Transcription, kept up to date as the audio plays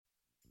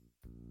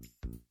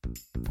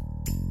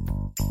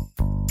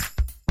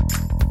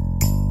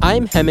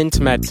I'm Hemant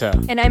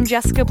Mehta. And I'm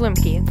Jessica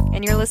Blumke,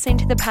 and you're listening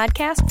to the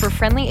podcast for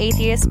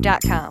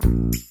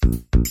FriendlyAtheist.com.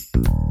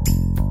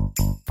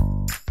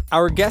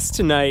 Our guest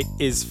tonight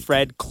is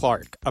Fred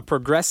Clark, a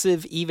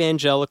progressive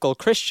evangelical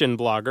Christian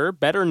blogger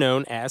better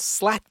known as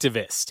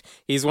Slacktivist.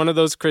 He's one of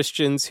those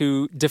Christians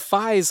who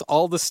defies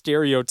all the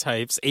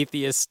stereotypes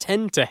atheists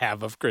tend to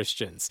have of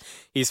Christians.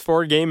 He's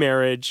for gay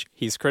marriage,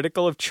 he's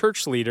critical of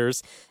church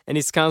leaders, and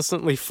he's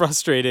constantly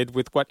frustrated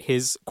with what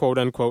his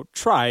quote-unquote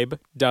tribe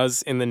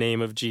does in the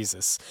name of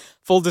Jesus.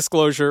 Full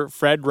disclosure,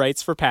 Fred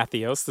writes for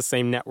Patheos, the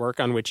same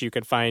network on which you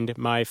could find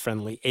my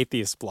Friendly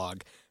Atheist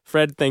blog.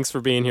 Fred, thanks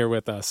for being here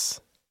with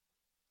us.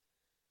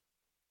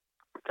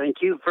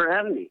 Thank you for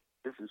having me.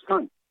 This is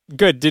fun.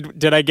 Good.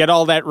 Did I get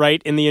all that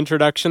right in the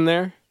introduction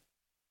there?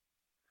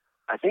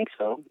 I think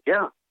so.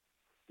 Yeah.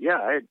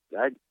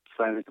 I'd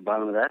sign at the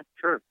bottom of that.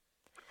 Sure.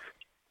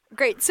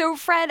 Great. So,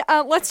 Fred,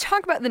 let's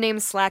talk about the name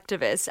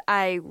Slacktivist.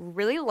 I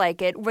really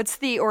like it. What's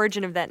the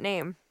origin of that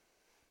name?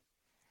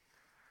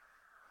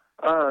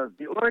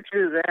 The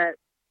origin of that,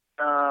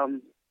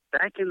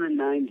 back in the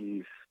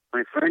 90s,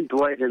 my friend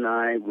Dwight and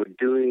I were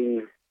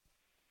doing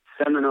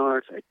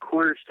seminars at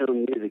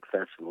Cornerstone Music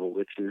Festival,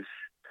 which was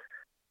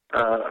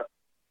a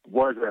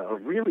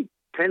really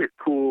kind of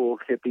cool,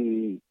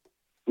 hippie,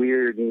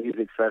 weird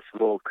music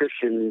festival,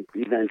 Christian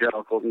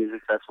evangelical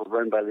music festival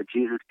run by the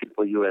Jesus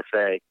People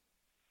USA.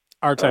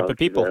 Our type of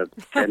people.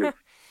 Kind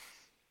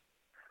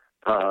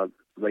of,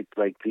 like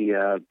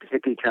the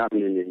hippie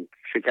commune in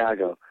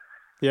Chicago.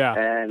 Yeah.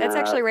 And, that's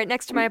actually right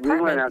next to my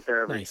apartment. We went out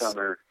there every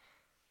summer.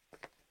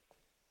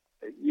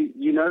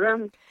 You know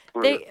them?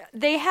 Or...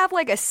 They have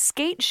like a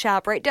skate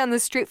shop right down the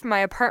street from my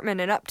apartment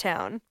in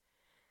Uptown.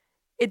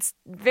 It's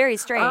very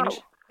strange.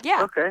 Oh,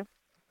 yeah. Okay.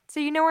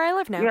 So you know where I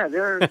live now. Yeah,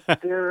 they're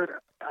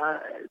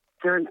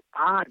an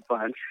odd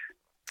bunch.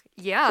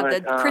 Yeah,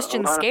 but, the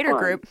Christian skater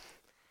group.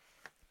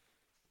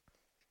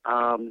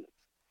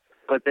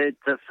 But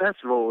the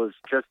festival was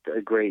just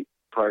a great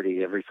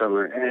party every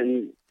summer,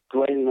 and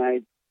Dwight and I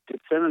did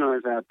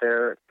seminars out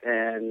there,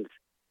 and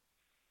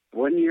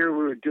one year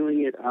we were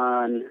doing it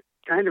on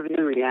kind of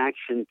in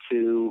reaction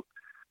to,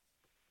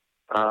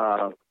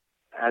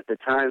 at the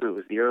time it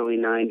was the early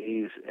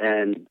 90s,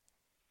 and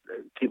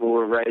people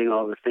were writing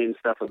all the same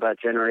stuff about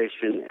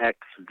Generation X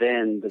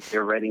then that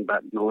they're writing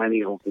about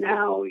millennials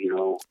now, you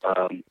know.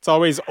 It's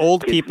always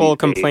old people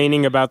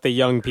complaining about the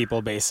young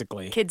people,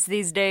 basically. Kids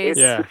these days.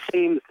 It's the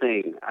same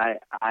thing.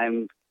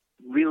 I'm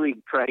really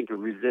trying to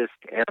resist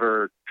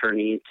ever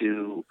turning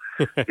into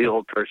the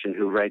old person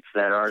who writes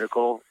that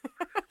article.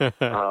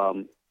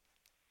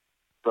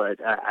 But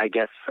I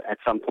guess at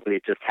some point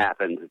it just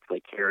happens. It's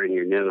like hair in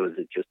your nose.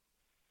 It just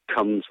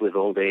comes with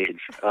old age.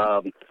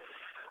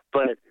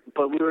 But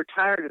we were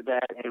tired of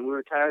that, and we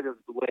were tired of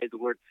the way the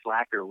word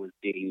slacker was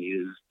being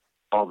used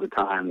all the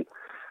time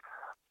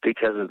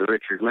because of the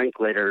Richard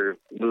Linklater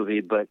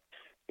movie. But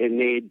it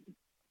made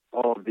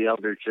all of the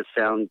elders just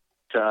sound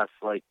to us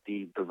like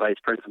the vice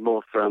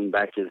principal from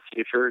Back to the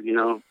Future, you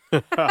know?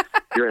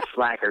 You're a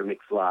slacker,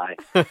 McFly.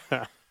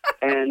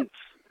 And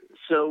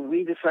so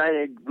we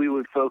decided we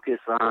would focus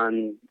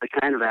on the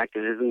kind of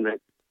activism that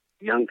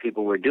young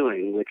people were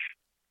doing, which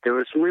there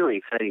was some really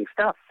exciting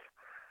stuff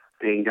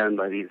being done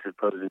by these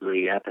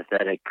supposedly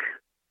apathetic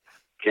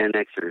Gen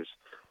Xers.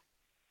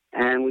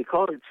 And we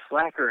called it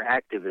slacker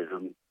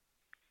activism.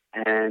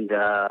 And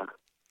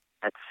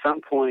at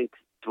some point,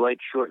 Dwight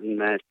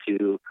shortened that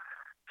to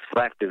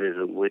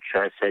slacktivism, which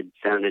I said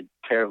sounded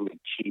terribly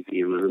cheesy.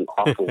 It was an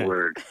awful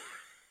word.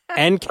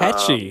 And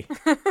catchy.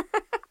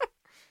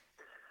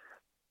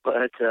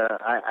 But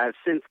I've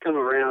since come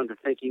around to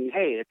thinking,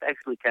 hey, it's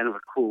actually kind of a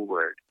cool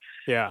word.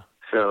 Yeah.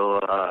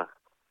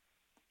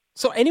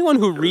 So anyone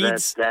who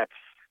reads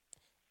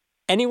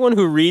anyone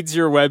who reads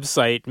your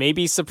website may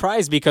be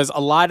surprised because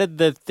a lot of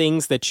the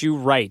things that you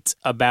write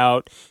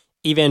about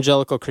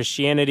evangelical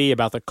Christianity,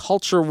 about the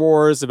culture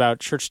wars, about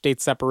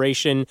church-state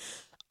separation,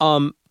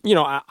 I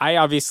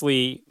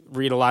obviously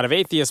read a lot of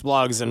atheist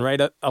blogs and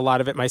write a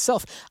lot of it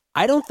myself.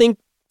 I don't think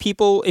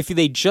people, if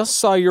they just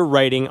saw your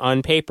writing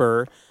on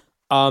paper,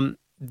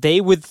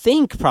 they would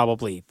think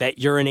probably that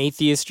you're an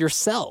atheist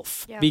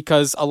yourself,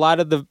 because a lot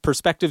of the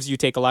perspectives you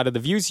take, a lot of the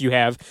views you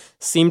have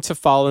seem to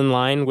fall in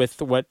line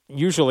with what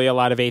usually a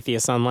lot of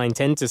atheists online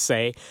tend to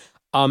say.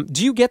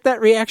 Do you get that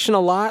reaction a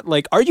lot?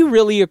 Like, are you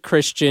really a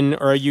Christian,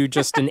 or are you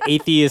just an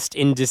atheist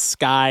in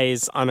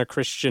disguise on a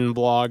Christian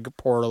blog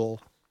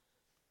portal?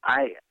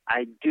 I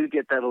do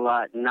get that a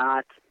lot,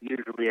 not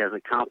usually as a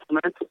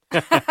compliment,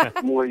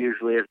 more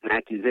usually as an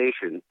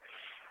accusation.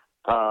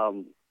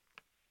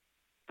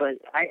 But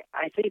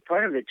I think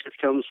part of it just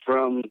comes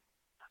from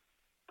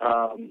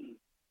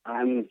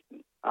I'm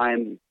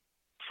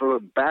from a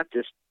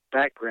Baptist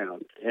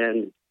background,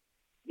 and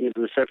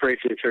the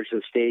separation of church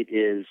and state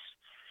is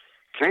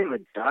kind of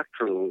a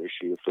doctrinal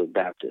issue for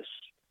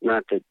Baptists.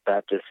 Not that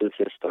Baptists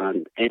insist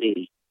on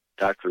any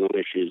doctrinal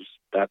issues.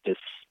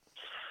 Baptists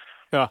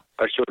are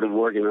sort of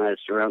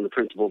organized around the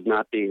principle of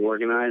not being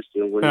organized.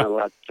 We're not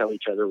allowed to tell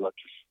each other what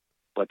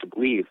what to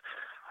believe.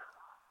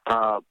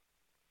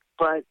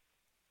 But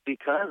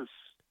because,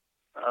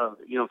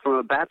 from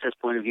a Baptist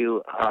point of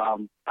view,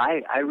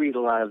 I read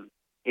a lot of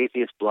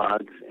atheist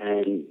blogs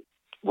and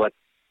what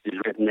is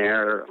written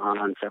there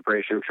on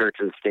separation of church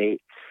and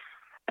state.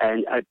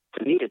 And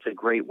to me, it's a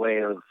great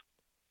way of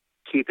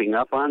keeping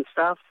up on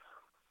stuff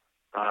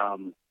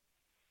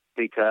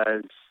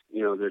because,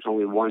 there's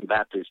only one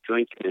Baptist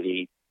Joint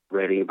Committee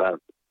writing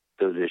about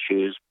those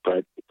issues,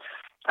 but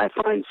I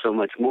find so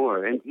much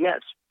more. And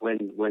yes,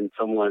 when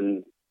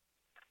someone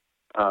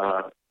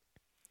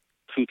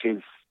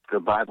teaches the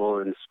Bible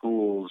in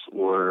schools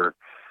or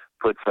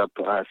puts up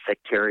a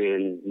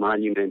sectarian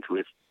monument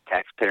with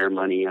taxpayer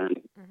money on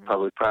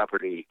public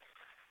property,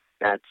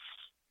 that's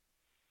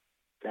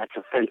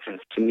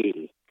offensive to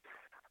me.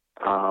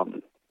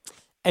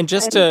 And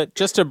just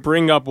to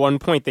bring up one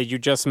point that you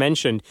just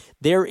mentioned,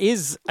 there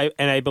is,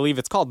 and I believe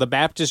it's called the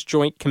Baptist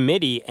Joint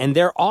Committee, and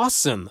they're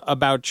awesome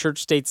about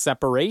church-state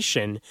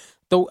separation,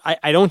 though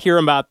I don't hear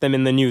about them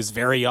in the news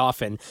very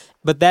often.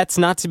 But that's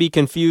not to be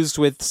confused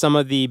with some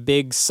of the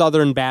big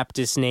Southern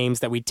Baptist names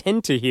that we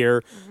tend to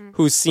hear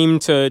who seem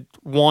to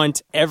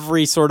want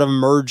every sort of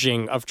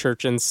merging of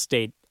church and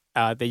state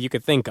that you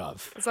could think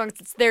of. As long as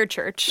it's their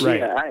church. Right.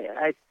 Yeah,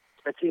 I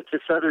think the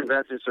Southern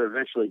Baptists are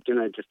eventually going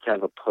to just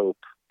have a pope.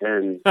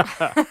 And,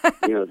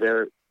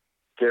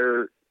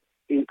 they're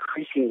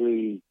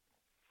increasingly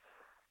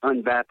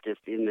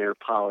un-Baptist in their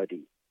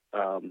polity.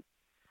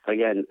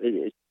 Again,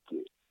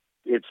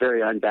 it's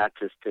very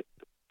un-Baptist to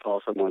call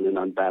someone an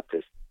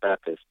un-Baptist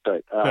Baptist,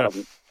 but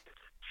so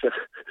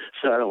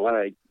I don't want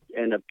to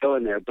end up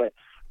going there. But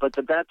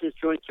the Baptist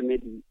Joint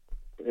Committee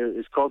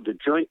is called the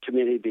Joint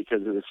Committee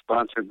because it was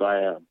sponsored by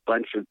a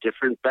bunch of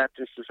different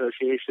Baptist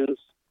associations,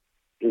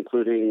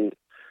 including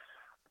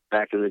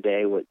back in the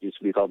day what used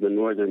to be called the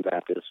Northern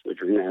Baptists, which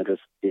are now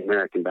just the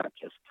American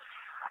Baptists.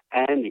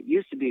 And it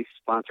used to be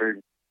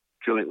sponsored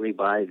jointly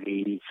by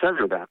the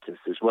Southern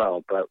Baptists as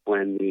well. But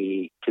when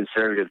the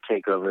conservative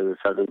takeover of the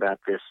Southern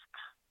Baptists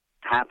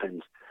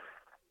happened,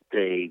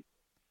 they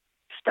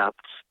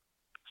stopped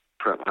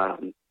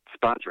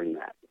sponsoring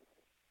that,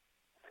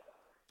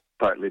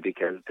 partly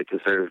because the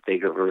conservative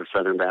takeover of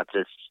Southern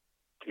Baptists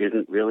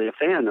isn't really a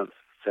fan of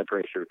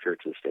separation of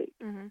church and state.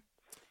 Mm-hmm.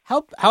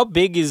 How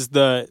big is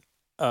the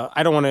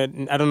I don't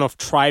know if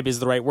tribe is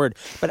the right word,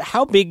 but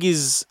how big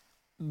is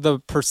the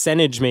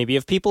percentage maybe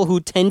of people who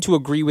tend to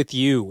agree with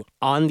you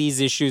on these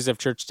issues of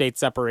church-state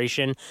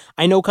separation?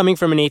 I know coming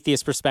from an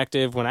atheist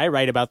perspective, when I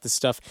write about this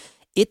stuff,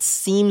 it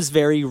seems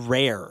very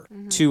rare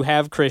to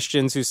have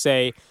Christians who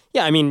say,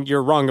 yeah, I mean,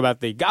 you're wrong about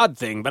the God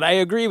thing, but I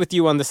agree with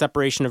you on the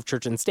separation of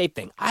church and state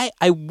thing.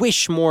 I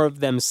wish more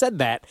of them said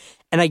that,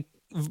 and I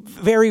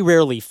very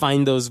rarely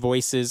find those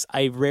voices.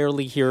 I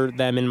rarely hear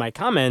them in my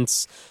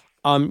comments.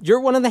 You're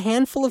one of the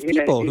handful of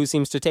people who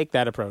seems to take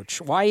that approach.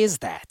 Why is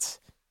that?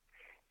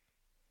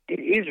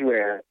 It is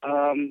rare.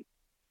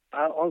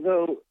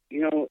 Although,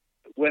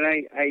 when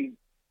I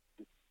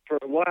for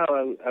a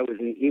while, I was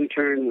an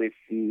intern with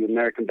the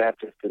American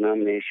Baptist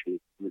denomination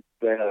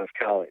right out of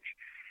college.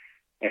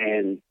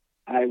 And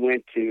I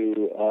went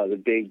to the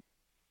big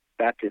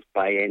Baptist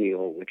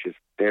Biennial, which is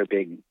their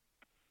big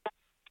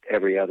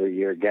every other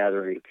year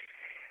gathering.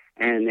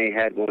 And they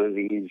had one of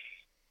these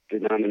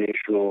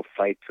denominational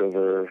fights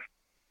over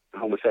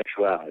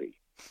homosexuality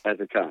at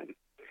the time.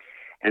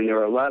 And there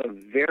were a lot of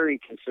very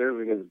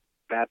conservative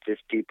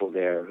Baptist people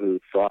there who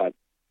thought,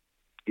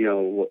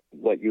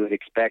 what you would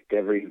expect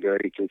every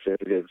very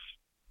conservative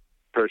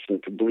person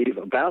to believe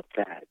about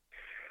that.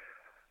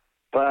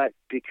 But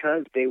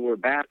because they were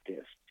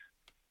Baptist,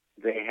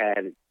 they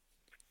had,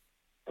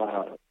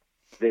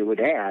 they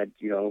would add,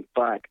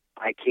 but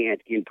I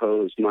can't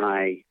impose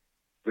my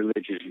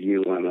religious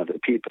view on other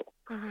people.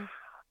 Mm-hmm.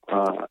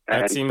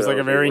 That seems like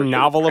a very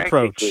novel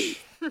approach.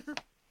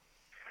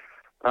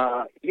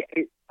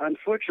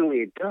 Unfortunately,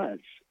 it does,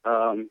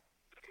 and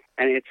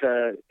it's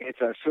a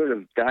sort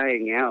of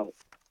dying out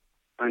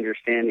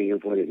understanding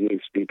of what it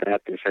means to be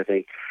Baptist. I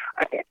think,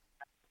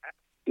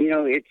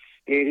 it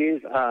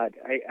is odd.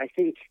 I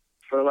think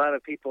for a lot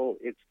of people,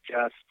 it's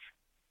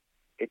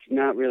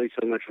not really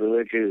so much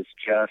religion; it's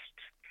just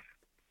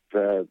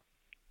the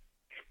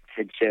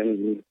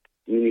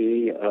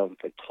hegemony of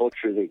the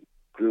culture they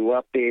grew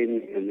up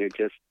in, and they're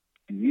just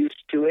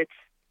used to it.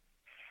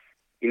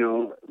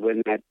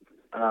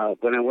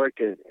 When I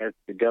worked at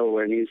the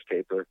Delaware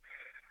newspaper,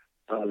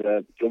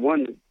 the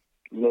one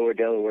Lower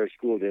Delaware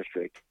school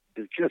district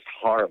is just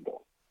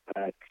horrible.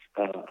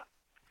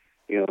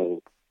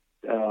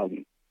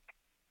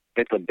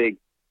 It's a big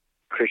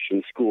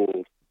Christian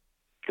school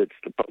that's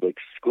the public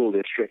school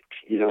district.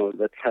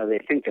 That's how they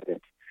think of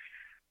it.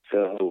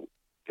 So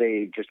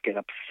they just get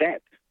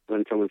upset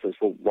when someone says,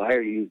 well, why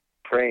are you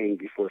praying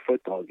before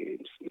football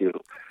games?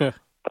 I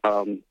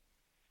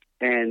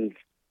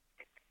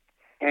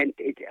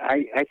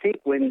think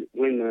when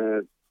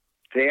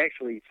they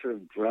actually sort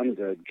of drummed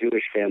a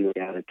Jewish family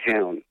out of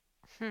town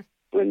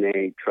when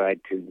they tried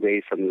to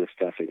raise some of the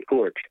stuff in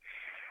court,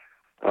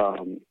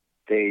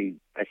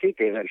 I think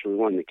they eventually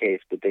won the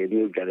case, but they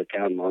moved out of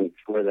town long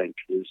before then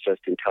because it was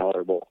just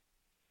intolerable,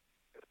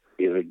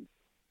 to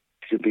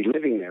be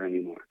living there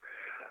anymore.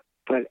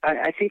 But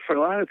I think for a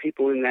lot of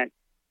people in that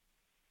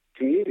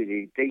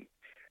community,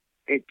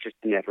 it just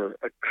never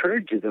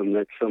occurred to them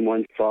that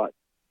someone thought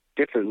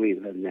differently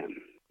than them.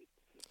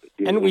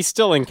 And we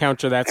still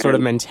encounter that sort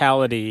of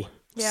mentality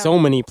so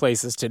many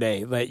places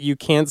today, that you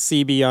can't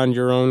see beyond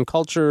your own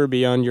culture,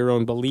 beyond your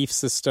own belief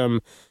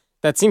system.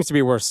 That seems to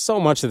be where so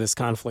much of this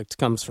conflict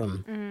comes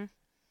from. Mm-hmm.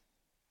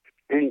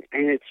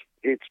 And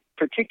it's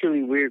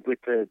particularly weird with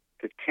the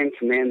Ten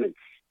Commandments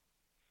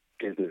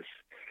business,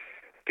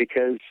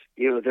 because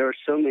there are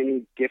so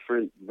many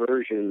different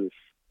versions,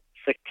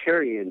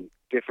 sectarian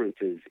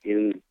differences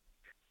in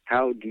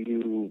how do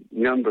you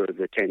number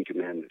the Ten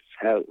Commandments,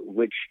 how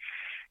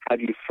do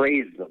you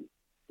phrase them?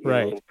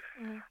 Right.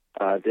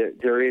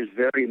 There is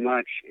very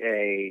much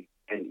an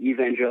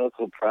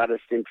evangelical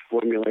Protestant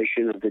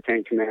formulation of the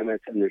Ten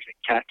Commandments, and there's a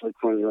Catholic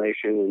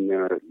formulation, and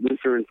there are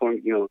Lutheran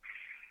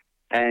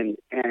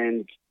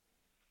and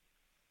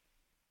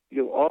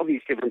all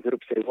these different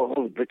groups say,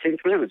 well, the Ten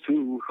Commandments,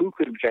 who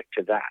could object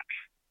to that?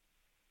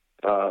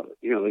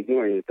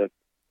 Ignoring that the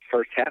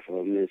first half of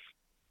them is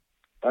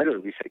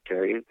utterly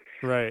sectarian.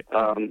 Right.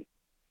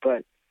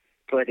 But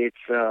it's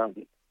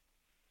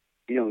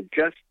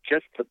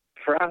just the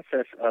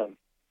process of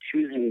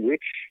choosing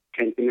which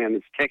Ten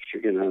Commandments text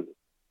you're going to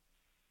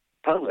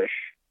publish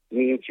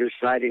means you're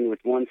siding with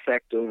one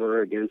sect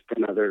over against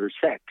another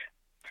sect.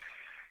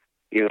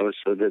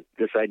 So that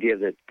this idea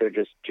that they're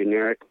just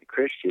generically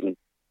Christian,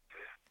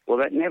 well,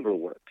 that never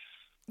works.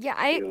 Yeah,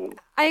 I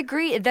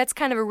agree. That's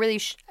kind of a really,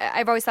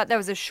 I've always thought that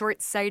was a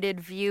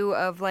short-sighted view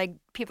of, like,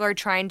 people are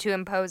trying to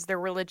impose their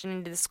religion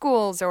into the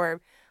schools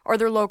or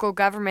their local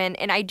government.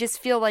 And I just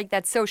feel like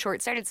that's so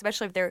short-sighted,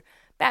 especially if they're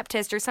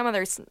Baptist or some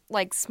other,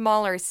 like,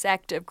 smaller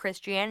sect of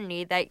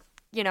Christianity that,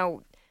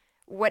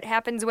 what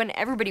happens when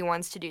everybody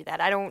wants to do that?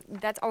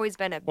 That's always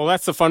been a... Well,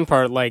 that's the fun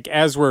part. Like,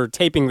 as we're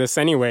taping this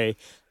anyway,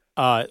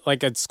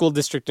 like a school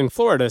district in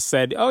Florida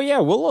said, oh yeah,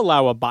 we'll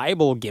allow a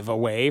Bible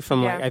giveaway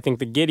from I think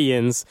the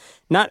Gideons.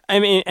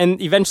 And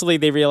eventually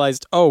they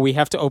realized, we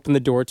have to open the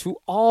door to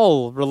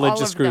all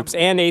religious groups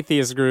and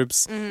atheist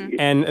groups. Mm-hmm.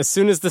 And as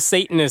soon as the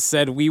Satanists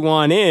said we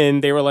want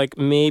in, they were like,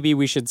 maybe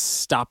we should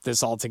stop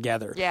this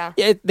altogether. Yeah.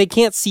 They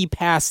can't see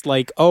past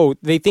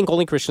they think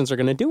only Christians are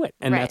going to do it,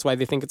 and that's why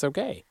they think it's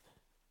okay.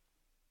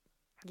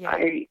 Yeah.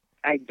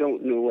 I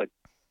don't know what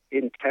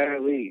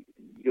entirely,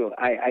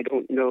 I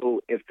don't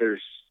know if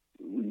there's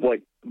what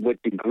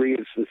degree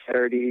of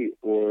sincerity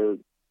or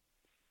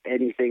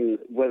anything,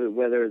 whether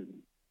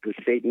the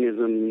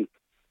Satanism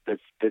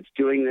that's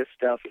doing this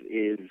stuff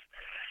is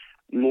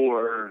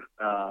more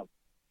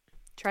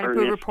trying to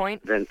prove a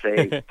point than,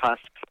 say,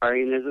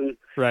 Pastafarianism.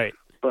 Right.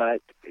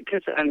 But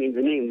because the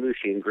name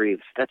Lucien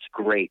Greaves, that's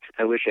great.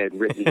 I wish I had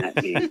written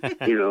that name.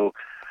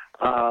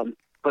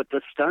 But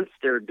the stunts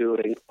they're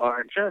doing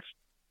are just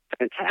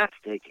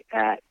fantastic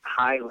at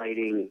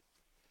highlighting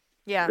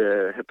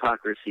the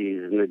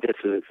hypocrisies and the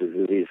dissonances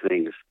in these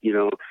things,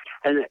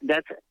 and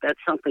that's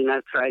something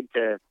I've tried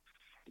to.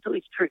 It's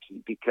always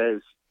tricky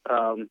because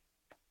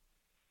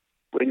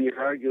when you're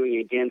arguing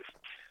against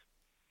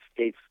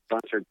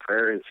state-sponsored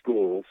prayer in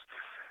schools,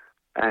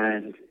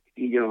 and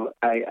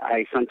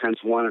I sometimes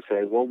want to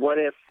say, well, what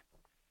if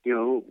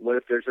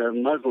there's a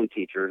Muslim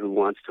teacher who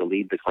wants to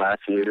lead the class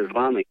in an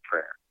Islamic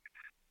prayer,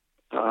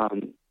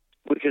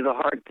 which is a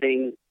hard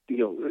thing,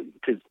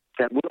 because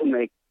that will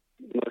make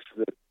most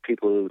of the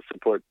people who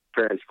support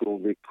prayer in school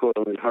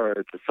recoil in horror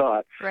at the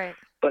thought. Right.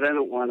 But I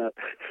don't want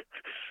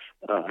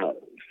to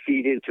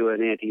feed into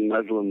an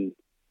anti-Muslim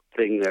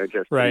thing there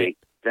just to make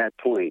that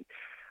point.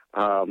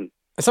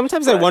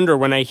 Sometimes I wonder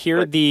when I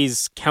hear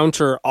these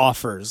counter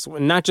offers,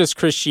 not just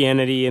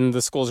Christianity in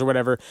the schools or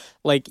whatever,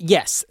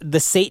 yes,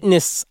 the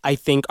Satanists, I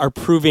think, are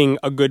proving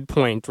a good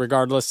point,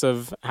 regardless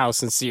of how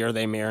sincere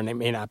they may or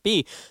may not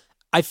be.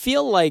 I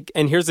feel like,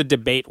 and here's a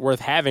debate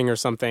worth having or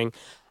something,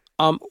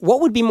 what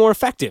would be more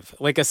effective?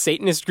 Like a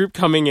Satanist group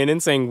coming in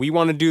and saying, we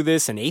want to do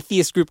this, an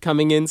atheist group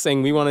coming in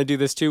saying, we want to do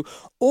this too,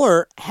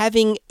 or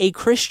having a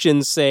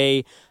Christian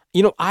say,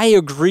 I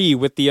agree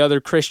with the other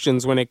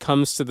Christians when it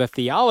comes to the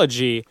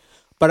theology,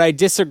 but I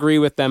disagree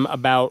with them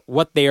about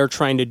what they are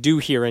trying to do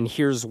here, and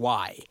here's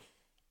why.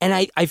 And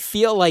I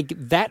feel like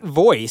that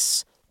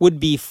voice would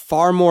be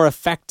far more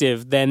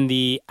effective than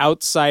the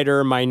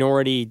outsider,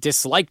 minority,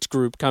 disliked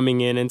group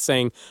coming in and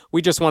saying,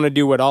 we just want to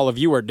do what all of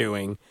you are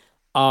doing.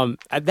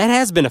 That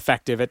has been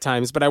effective at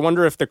times, but I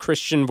wonder if the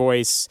Christian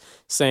voice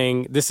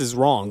saying, this is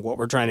wrong, what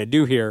we're trying to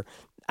do here,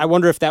 I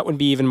wonder if that would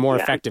be even more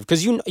effective,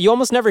 because you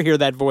almost never hear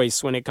that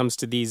voice when it comes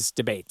to these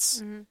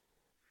debates. Mm-hmm.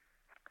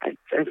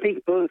 I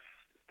think both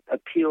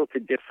appeal to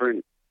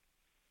different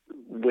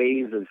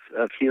ways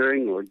of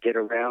hearing or get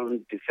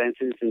around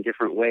defenses in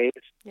different ways.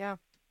 Yeah.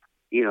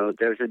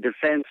 There's a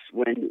defense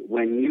when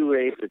you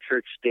raise the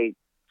church-state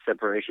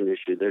separation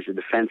issue, there's a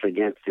defense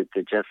against it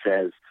that just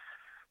says,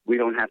 we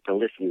don't have to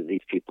listen to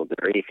these people.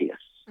 They're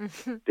atheists.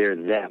 Mm-hmm. They're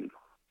them,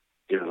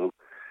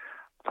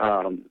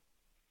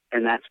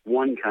 that's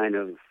one kind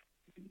of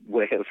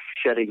way of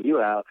shutting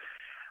you out.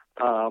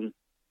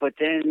 But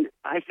then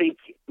I think,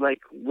 like,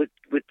 with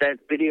that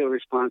video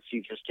response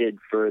you just did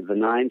for the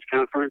Nines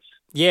conference.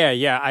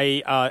 Yeah.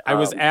 I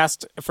was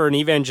asked for an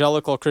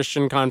evangelical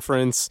Christian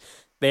conference.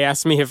 They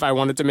asked me if I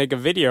wanted to make a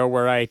video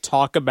where I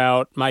talk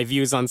about my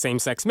views on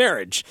same-sex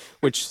marriage,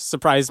 which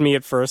surprised me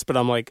at first, but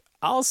I'm like,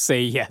 I'll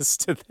say yes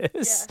to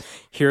this. Yeah.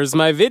 Here's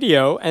my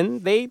video.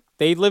 And they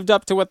lived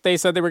up to what they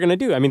said they were going to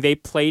do. I mean, they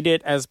played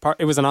it as part,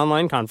 it was an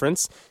online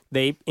conference.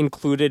 They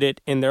included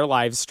it in their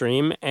live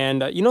stream.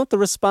 And you know what the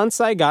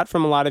response I got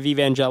from a lot of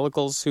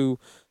evangelicals who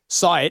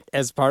saw it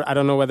as part, I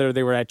don't know whether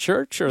they were at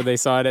church or they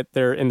saw it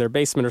in their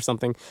basement or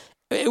something.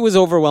 It was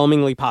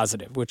overwhelmingly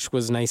positive, which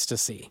was nice to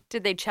see.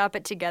 Did they chop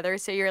it together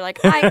so you're like,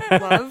 I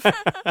love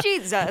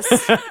Jesus?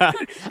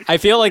 I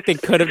feel like they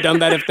could have done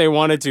that if they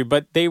wanted to,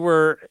 but they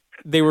were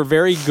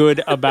very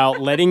good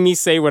about letting me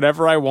say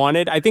whatever I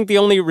wanted. I think the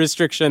only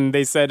restriction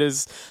they said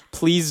is,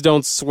 please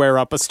don't swear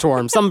up a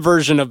storm, some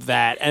version of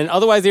that. And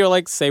otherwise they were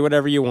like, say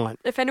whatever you want.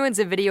 If anyone's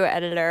a video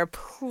editor,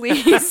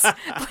 please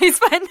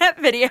find that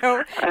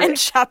video and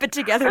chop it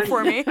together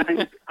for me.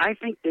 I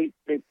think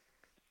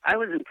I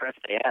was impressed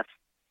they asked.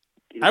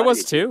 I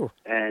was too.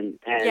 And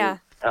yeah.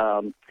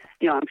 I'm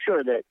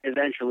sure that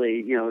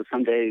eventually,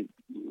 someday,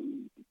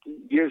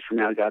 years from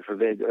now, God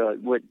forbid,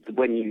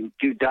 when you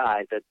do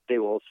die, that they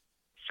will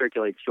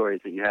circulate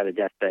stories that you had a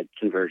deathbed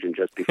conversion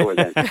just before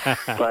then.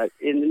 But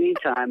in the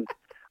meantime,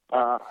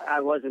 I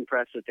was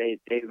impressed that they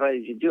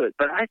invited you to do it.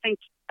 But I think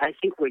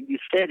what you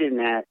said in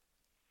that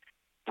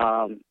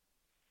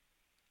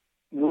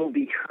will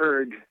be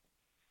heard.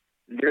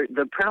 They're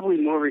probably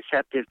more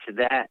receptive to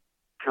that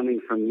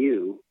coming from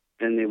you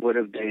than they would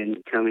have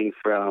been coming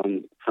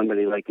from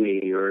somebody like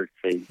me or,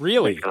 say,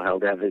 really? Rachel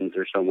Held Evans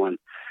or someone.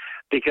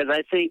 Because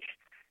I think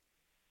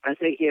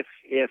if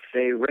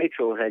say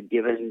Rachel had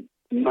given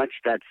much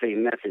that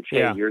same message, hey,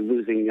 yeah. You're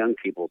losing young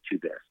people to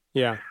this.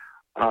 Yeah.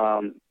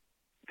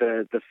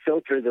 The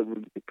filter that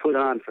would be put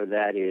on for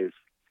that is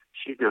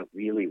she's not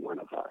really one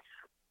of us.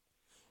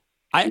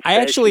 I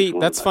actually,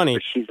 that's funny.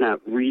 She's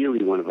not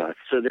really one of us.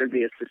 So there'd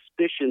be a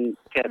suspicion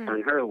cast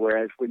on her,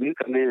 whereas when you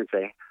come in and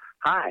say,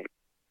 hi,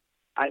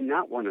 I'm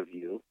not one of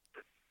you.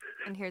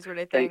 And here's what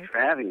I think. Thanks for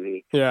having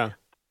me. Yeah.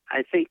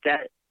 I think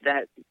that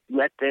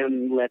let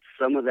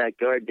some of that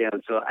guard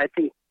down. So I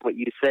think what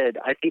you said,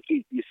 I think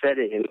you said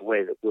it in a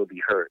way that will be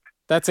heard.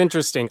 That's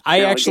interesting.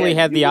 I actually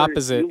had the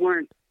opposite.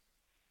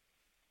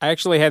 I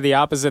actually had the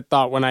opposite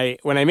thought when I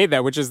made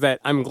that, which is that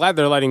I'm glad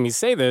they're letting me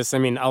say this. I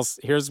mean,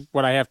 here's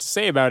what I have to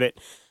say about it.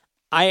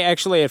 I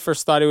actually at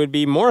first thought it would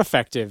be more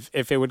effective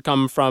if it would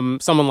come from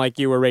someone like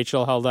you or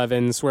Rachel Held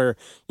Evans, where,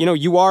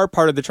 you are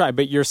part of the tribe,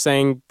 but you're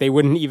saying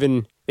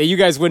you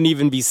guys wouldn't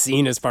even be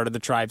seen as part of the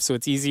tribe, so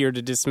it's easier to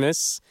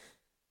dismiss.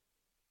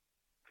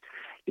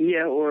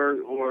 Yeah, or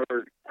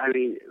I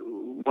mean,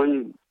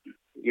 one,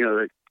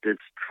 that's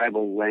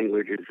tribal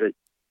language is a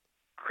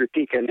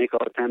critique I make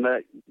all the time,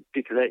 but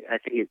because I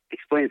think it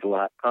explains a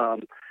lot.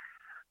 One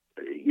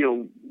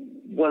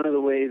of the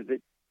ways that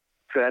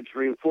tribes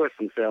reinforce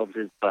themselves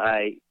is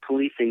by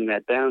policing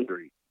that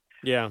boundary.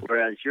 Yeah.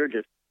 Whereas you're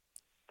just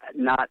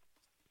not.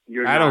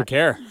 I don't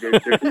care.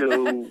 There's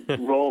no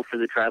role for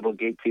the tribal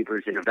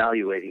gatekeepers in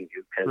evaluating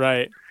you.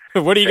 Right.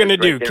 What are you going to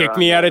do? Kick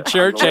me out of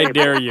church? I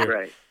dare you.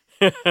 Right.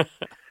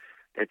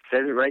 It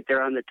says it right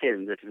there on the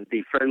tin. This is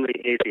the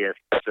friendly atheist.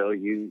 So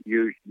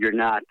you're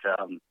not.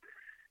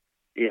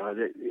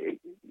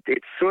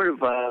 It's sort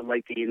of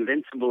like the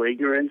invincible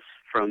ignorance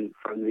from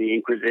the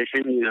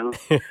Inquisition.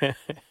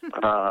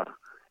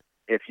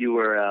 If you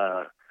were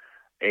a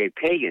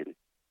pagan,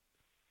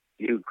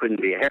 you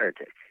couldn't be a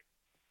heretic.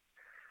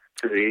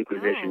 So the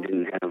Inquisition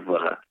didn't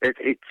have.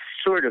 It's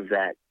sort of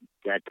that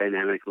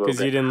dynamic a little bit.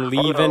 Because you didn't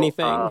leave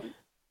anything.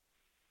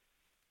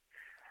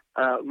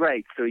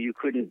 Right. So you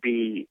couldn't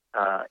be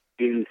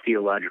in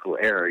theological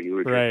error. You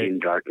were just in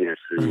darkness,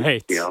 and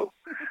right.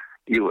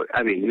 you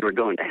were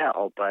going to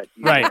hell, but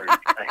you were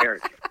a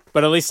heretic.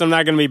 But at least I'm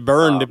not going to be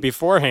burned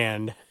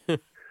beforehand.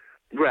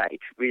 Right.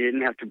 We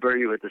didn't have to burn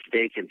you at the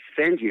stake and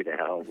send you to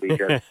hell. We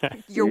just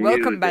You're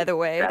welcome, by the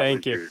way.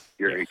 Thank you.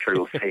 Your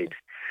eternal fate.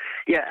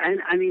 Yeah,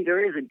 and I mean,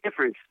 there is a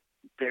difference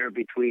there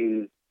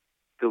between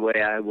the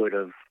way I would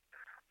have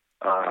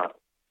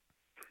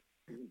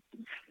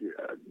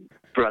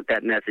brought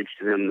that message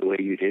to them the way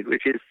you did,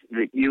 which is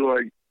that you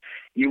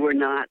were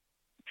not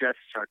just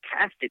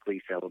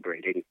sarcastically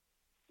celebrating.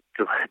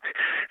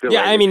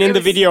 Yeah, I mean, in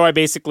the video, I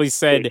basically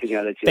said,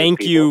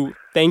 thank you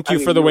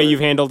for the way you've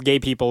handled gay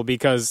people,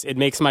 because it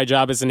makes my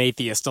job as an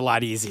atheist a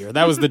lot easier.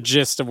 That was the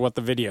gist of what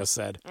the video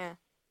said. Yeah.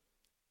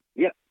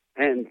 Yep,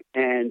 and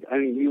I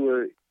mean, you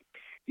were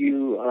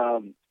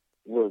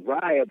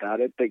wry about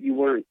it, but you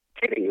weren't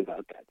kidding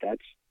about that.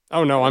 That's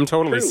Oh no, I'm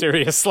totally true.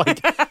 serious.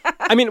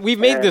 I mean, we've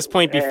made this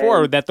point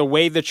before that the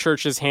way the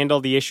church has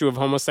handled the issue of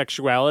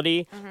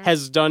homosexuality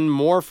has done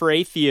more for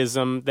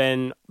atheism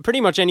than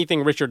pretty much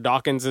anything Richard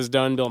Dawkins has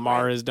done, Bill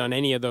Maher has done,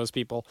 any of those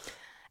people.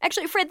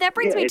 Actually, Fred, that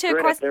brings me to a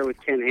question. question. There with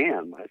Ken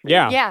Ham, I think.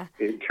 Yeah.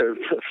 In terms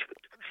of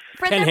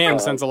Ken Ham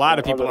sends a lot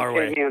of people our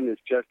way. Ken Ham is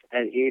just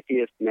an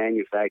atheist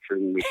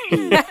manufacturing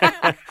machine.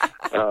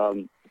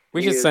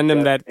 We should send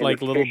him that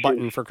little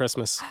button for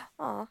Christmas.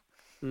 Oh,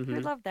 we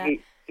love that.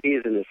 He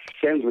is an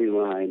assembly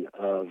line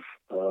of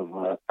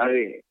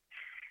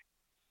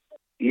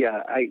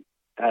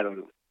I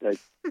don't know.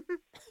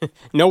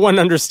 No one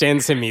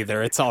understands him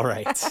either. It's all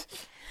right.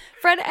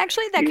 Fred,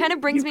 actually, that kind of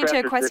brings me to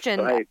a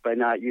question. By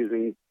not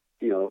using,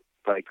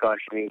 by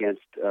cautioning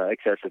against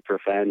excessive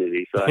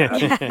profanity. So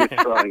I'm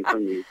withdrawing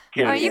from the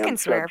you can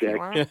swear if you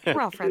want.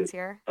 We're all friends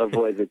here.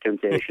 Avoid the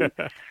temptation.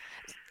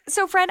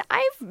 So, Fred,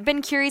 I've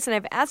been curious, and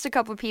I've asked a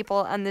couple of people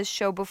on this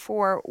show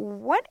before,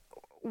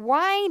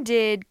 why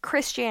did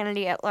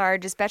Christianity at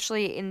large,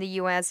 especially in the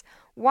U.S.,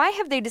 why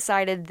have they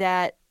decided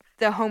that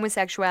the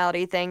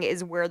homosexuality thing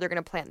is where they're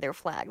going to plant their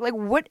flag? Why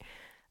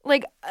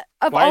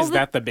is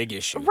that the big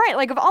issue?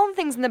 Right, of all the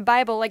things in the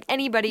Bible,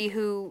 anybody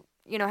who,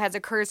 has a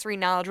cursory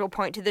knowledge will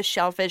point to the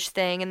shellfish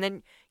thing, and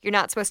then you're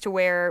not supposed to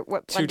wear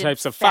two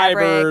types of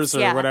fibers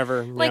or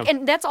whatever.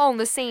 And that's all in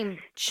the same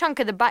chunk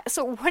of the Bible.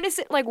 So what is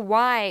it,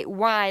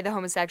 why the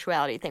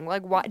homosexuality thing?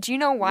 Why, do you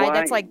know why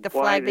that's the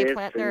flag they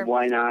plant there?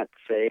 Why not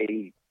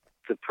say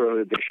the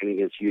prohibition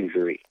against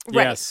usury?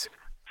 Right. Yes.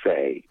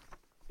 Say,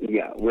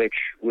 which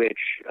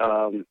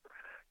one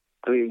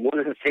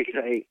of the things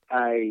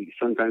I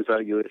sometimes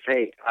argue is,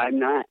 hey, I'm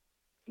not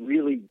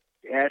really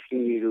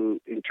asking you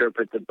to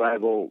interpret the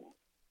Bible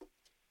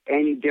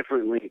any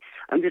differently.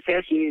 I'm just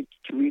asking you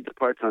to read the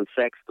parts on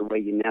sex the way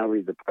you now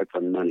read the parts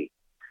on money.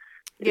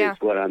 Yeah. Is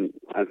what I'm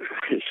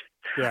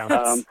yeah.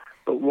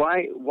 But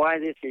why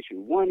this issue?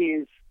 One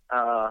is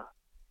part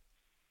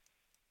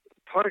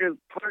of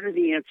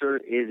the answer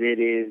is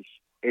it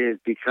has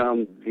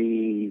become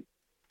the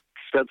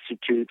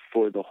substitute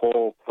for the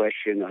whole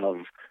question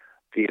of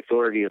the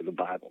authority of the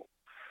Bible.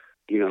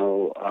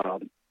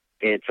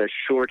 It's a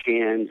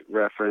shorthand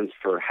reference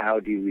for how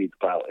do you read the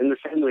Bible, in the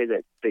same way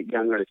that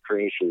young earth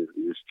creation is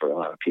used for a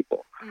lot of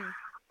people.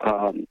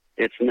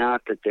 It's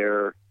not that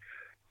they're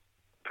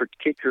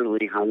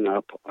particularly hung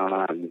up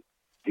on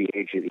the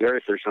age of the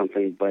earth or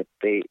something, but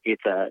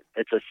it's a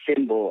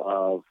symbol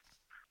of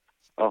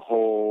a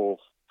whole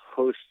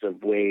host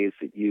of ways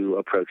that you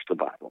approach the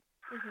Bible.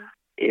 Mm-hmm.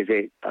 Is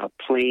it a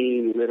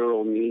plain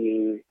literal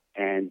meaning,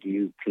 and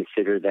you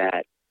consider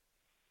that,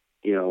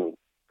 the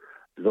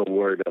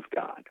Word of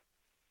God?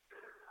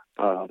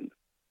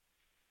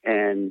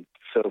 And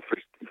so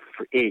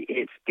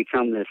it's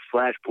become this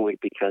flashpoint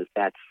because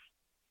that's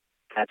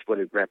what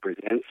it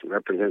represents. It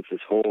represents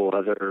this whole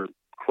other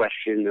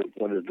question of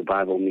what does the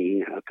Bible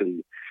mean? How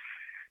can,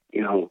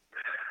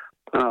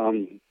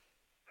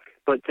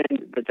 but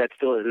that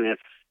still doesn't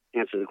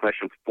answer the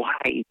question of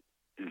why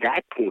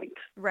that point.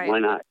 Right. Why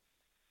not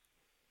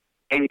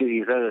any of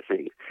these other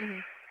things? Mm-hmm.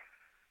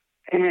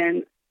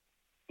 And,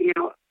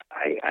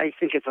 I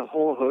think it's a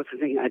whole host of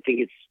things. I think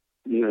it's,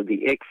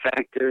 the ick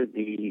factor,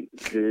 the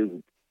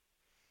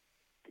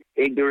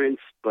ignorance,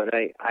 but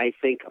I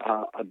think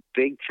a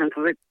big chunk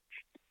of it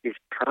is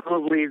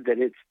probably that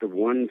it's the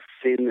one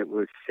sin that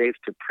was safe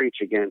to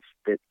preach against,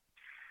 that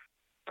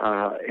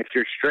if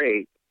you're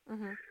straight,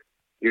 mm-hmm.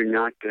 you're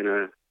not going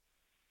to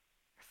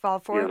fall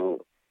for it.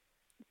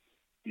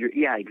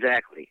 Yeah,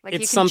 exactly.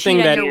 It's something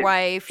that your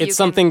wife, it's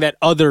something that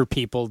other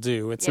people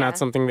do. It's not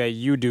something that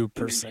you do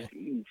per se.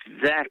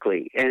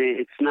 Exactly, and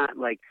it's not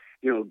like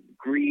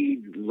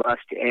greed,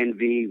 lust,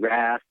 envy,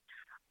 wrath,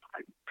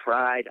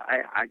 pride.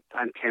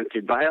 I'm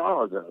tempted by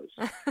all of those.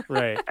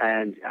 Right.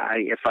 And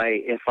if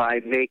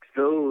I make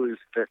those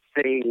the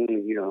thing,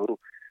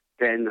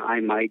 then I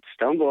might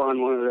stumble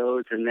on one of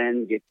those and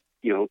then get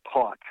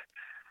caught.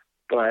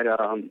 But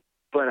I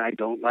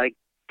don't like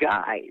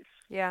guys.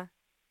 Yeah.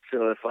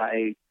 So if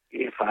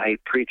I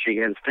preach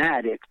against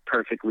that, it's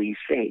perfectly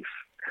safe.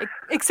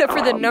 Except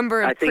for the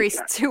number of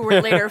priests who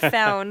were later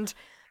found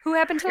who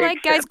happened to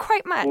like guys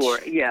quite much.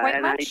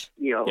 Quite much.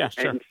 Yeah,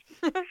 sure.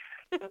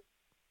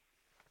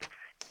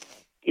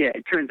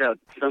 It turns out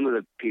some of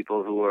the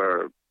people who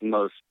are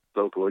most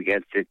vocal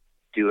against it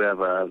do have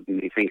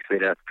methinks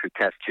they'd have to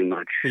protest too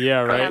much.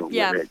 Yeah, right.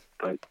 Yeah.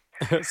 But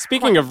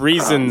speaking of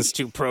reasons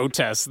to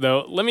protest,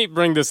 though, let me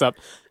bring this up.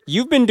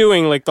 You've been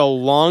doing the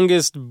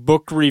longest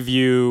book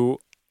review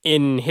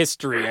in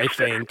history, I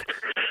think,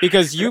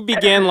 because you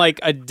began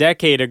a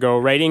decade ago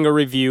writing a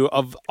review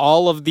of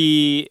all of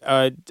the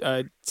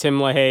Tim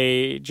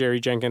LaHaye,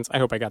 Jerry Jenkins, I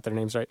hope I got their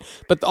names right,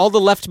 but all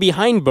the Left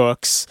Behind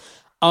books.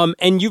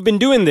 And you've been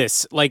doing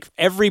this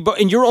every book,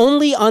 and you're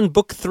only on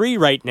book 3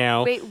 right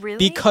now. Wait, really?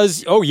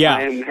 Because I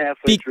am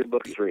halfway through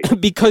book 3.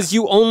 Because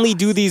you only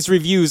do these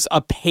reviews a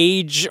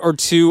page or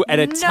two at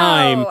a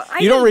time.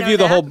 You don't review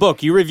the whole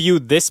book. You review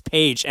this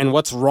page and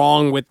what's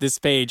wrong with this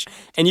page,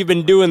 and you've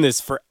been doing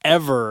this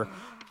forever.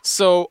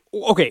 So,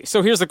 okay,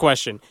 so here's the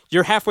question.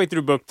 You're halfway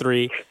through book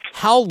 3.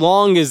 How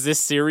long is this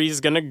series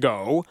going to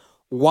go?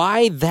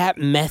 Why that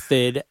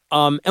method?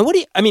 And are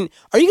you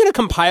going to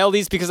compile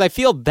these? Because I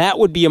feel that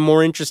would be a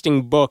more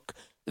interesting book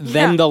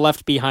than the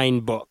Left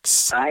Behind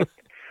books.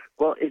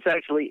 Well,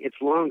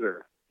 it's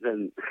longer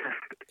than...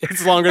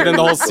 It's longer than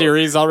the whole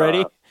series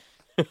already?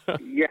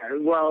 Yeah,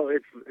 well,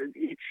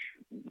 each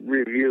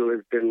review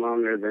has been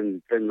longer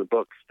than the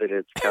books that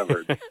it's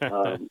covered.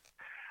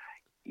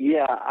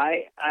 Yeah,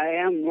 I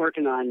am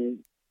working on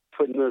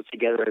putting those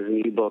together as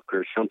an ebook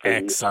or something.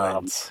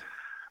 Excellent.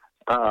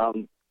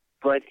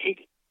 But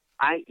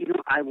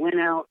I went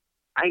out.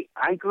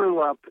 I grew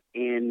up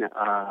in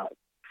a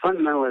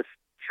fundamentalist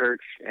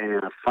church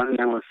and a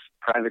fundamentalist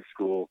private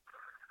school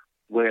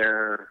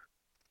where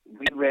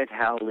we read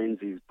Hal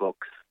Lindsey's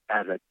books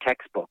as a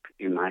textbook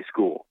in my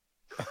school.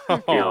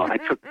 I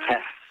took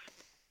tests.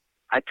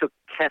 I took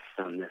tests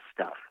on this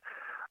stuff.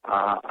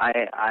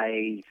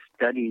 I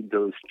studied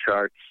those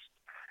charts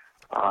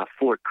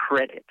for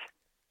credit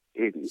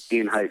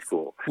in high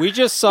school. We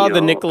just saw the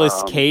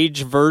Nicolas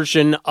Cage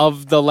version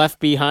of the Left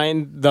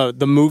Behind,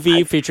 the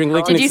movie featuring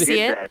Lincoln. Did you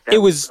see it? It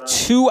was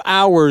 2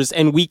 hours,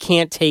 and we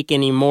can't take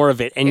any more of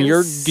it. And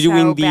you're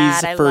doing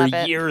these for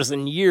years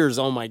and years.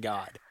 Oh my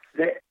God!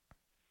 I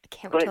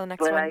can't wait till the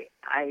next one. But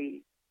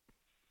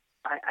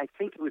I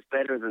think it was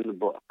better than the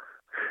book.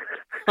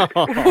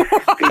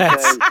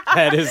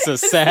 That is a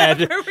sad.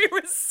 That movie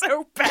was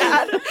so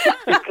bad.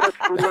 Because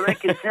from what I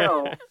can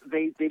tell,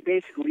 they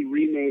basically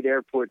remade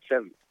Airport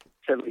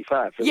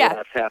 75 for the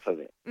last half of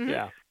it. Mm-hmm.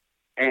 Yeah,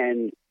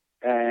 and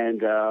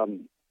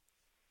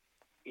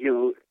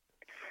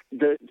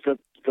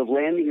the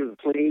landing of the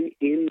plane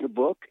in the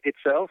book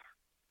itself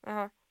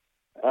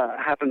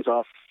happens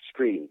off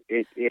screen.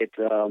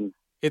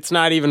 It's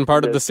not even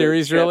part of the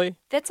series, really?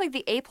 That's like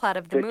the A-plot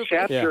of the movie.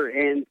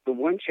 The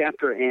one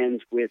chapter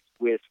ends with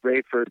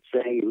Rayford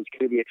saying it was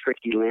going to be a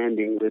tricky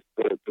landing with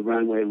the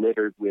runway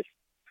littered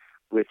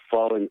with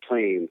fallen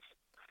planes.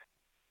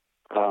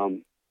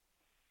 And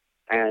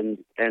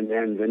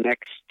then the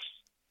next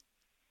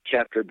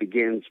chapter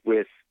begins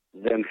with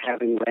them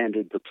having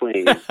landed the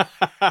plane.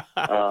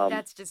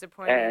 That's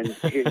disappointing. And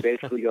him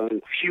basically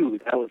going, phew,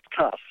 that was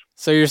tough.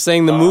 So you're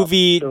saying the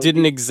movie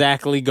didn't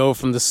exactly go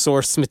from the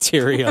source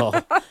material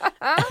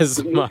as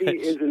the much. The movie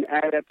is an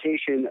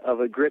adaptation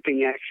of a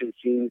gripping action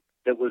scene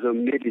that was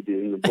omitted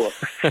in the book.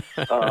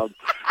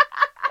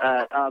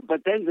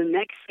 But then the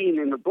next scene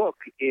in the book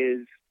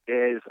is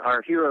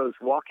our heroes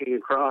walking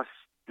across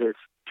this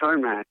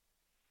tarmac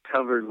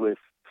covered with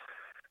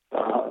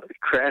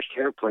crashed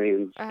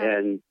airplanes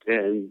and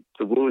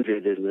the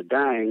wounded and the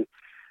dying,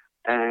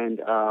 and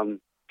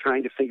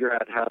trying to figure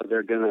out how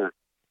they're going to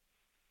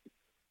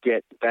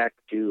get back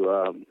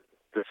to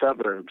the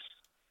suburbs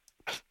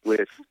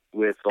with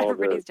all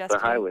the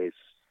highways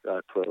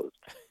closed.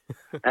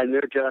 And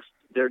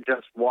they're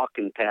just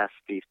walking past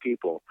these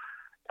people,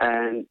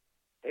 and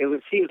it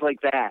would seem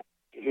like that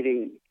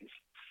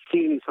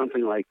seeing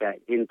something like that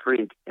in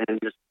print, and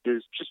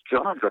it's just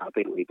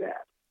jaw-droppingly bad.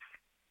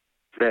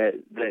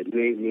 That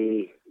made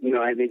me,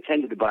 I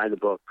intended to buy the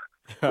book,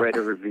 write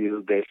a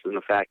review based on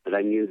the fact that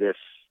I knew this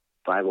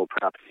Bible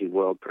prophecy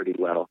world pretty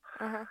well.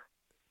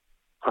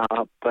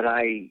 But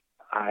I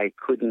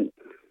couldn't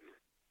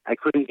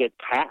get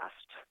past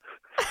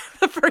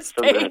the first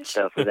some page. of that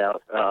stuff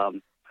without.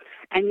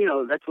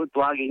 And that's what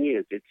blogging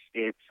is.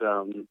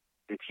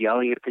 It's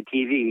yelling at the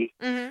TV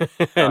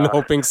and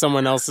hoping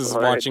someone else is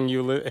watching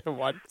you,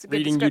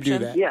 reading you do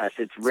that. Yes,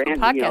 it's random.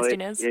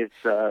 Podcasting is. It's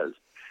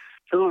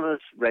some of us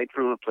write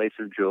from a place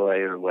of joy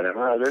or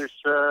whatever. Others,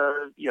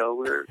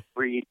 we're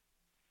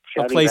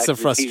a place of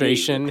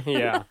frustration.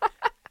 Yeah.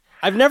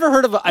 I've never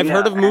heard of. I've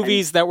heard of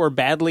movies that were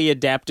badly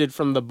adapted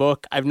from the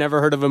book. I've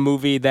never heard of a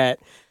movie that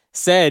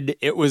said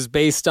it was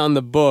based on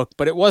the book,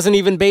 but it wasn't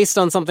even based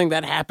on something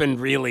that happened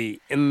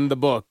really in the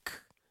book.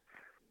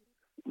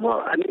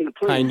 Well, I mean,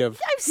 the kind of.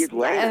 It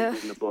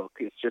landed in the book.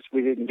 It's just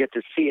we didn't get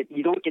to see it.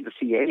 You don't get to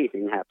see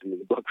anything happen in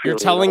the book. You're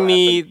telling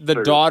me the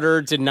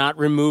daughter did not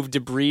remove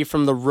debris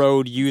from the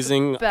road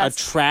using a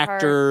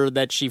tractor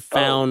that she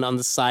found on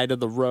the side of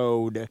the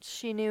road.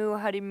 She knew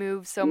how to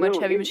move so much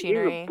heavy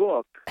machinery. In the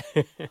book,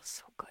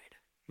 so good.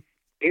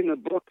 In the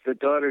book, the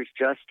daughter's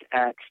just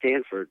at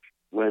Stanford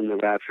when the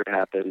rapture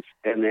happens,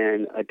 and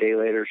then a day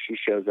later she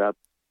shows up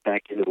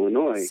back in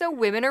Illinois. So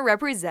women are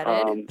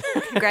represented.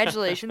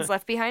 Congratulations,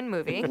 Left Behind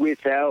movie.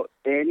 Without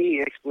any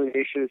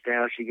explanation as to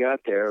how she got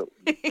there,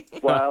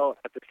 while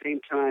at the same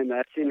time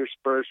that's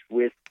interspersed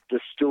with the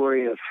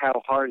story of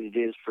how hard it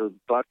is for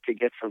Buck to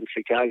get from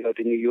Chicago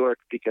to New York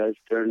because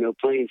there are no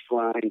planes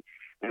flying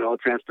and all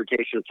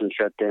transportation has been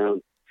shut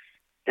down.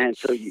 And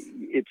so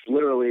it's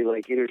literally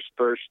like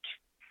interspersed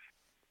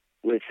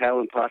with how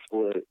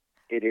impossible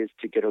it is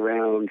to get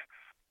around.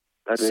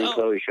 And then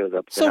Chloe shows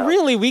up. So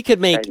really, we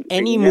could make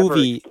any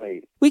movie.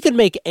 We could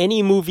make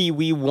any movie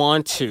we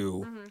want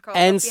to,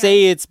 and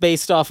say it's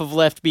based off of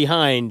Left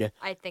Behind.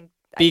 I think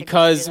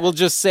because we'll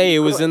just say it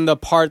was in the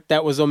part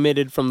that was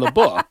omitted from the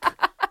book.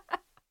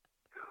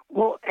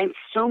 Well, and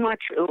so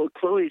much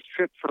Chloe's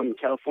trip from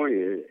California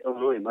to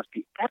Illinois must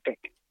be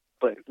epic,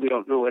 but we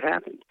don't know what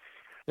happened.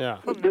 Yeah,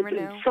 we'll never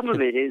know. Some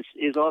of it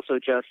is also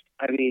just.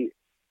 I mean,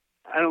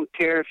 I don't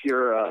care if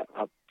you're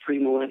a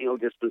premillennial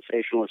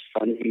dispensationalist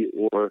Sunday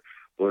or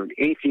an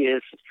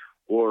atheist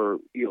or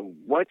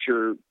what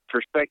your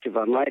perspective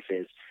on life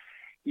is.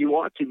 You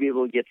ought to be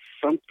able to get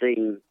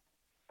something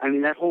I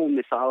mean, that whole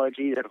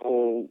mythology, that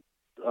whole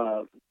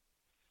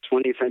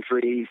 20th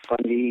century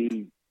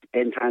fundy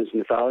end times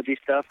mythology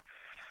stuff.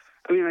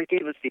 I mean, I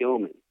gave us The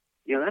Omen.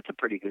 You know, that's a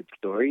pretty good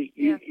story.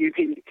 Yeah.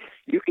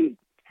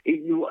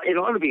 It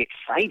ought to be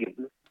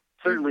exciting.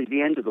 Certainly,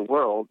 the end of the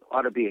world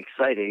ought to be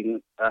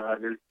exciting.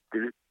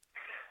 There's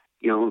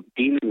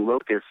demon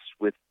locusts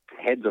with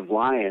heads of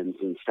lions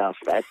and stuff.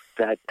 That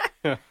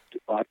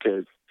ought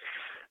to,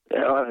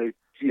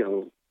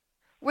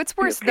 What's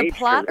worse, the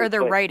plot or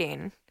the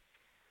writing?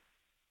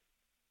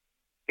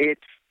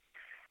 It's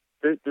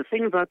the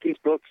thing about these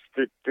books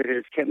that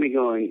has kept me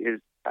going is,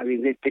 I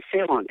mean, they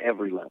fail on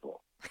every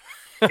level.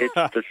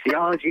 The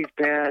theology's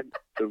bad,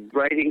 the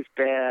writing's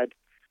bad.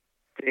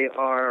 They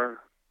are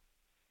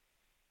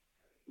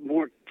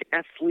more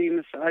ghastly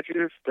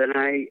misogynist than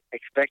I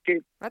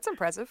expected. That's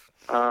impressive.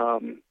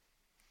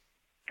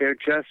 They're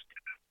just,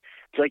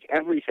 it's like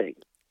everything.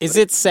 Is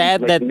it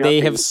sad that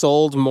they have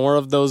sold more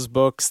of those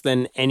books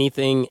than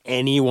anything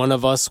any one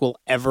of us will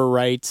ever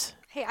write?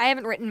 Hey, I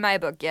haven't written my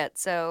book yet,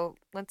 so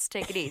let's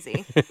take it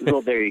easy.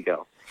 Well, there you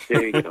go.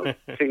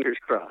 Fingers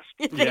crossed.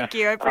 Thank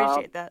you. I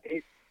appreciate that.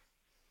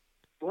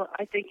 Well,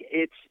 I think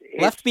it's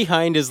Left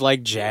Behind is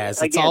like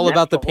jazz. It's all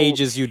about the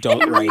pages you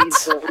don't write.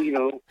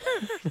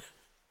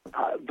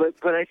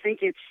 But I think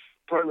it's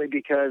partly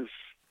because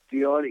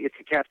it's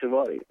a captive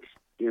audience.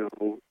 You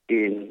know,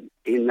 in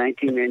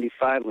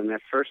 1995 when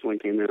that first one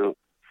came out,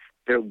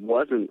 there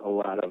wasn't a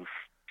lot of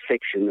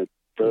fiction that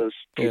those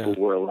people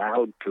were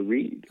allowed to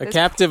read. A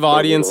captive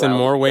audience in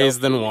more ways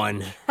than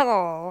one.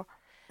 Oh.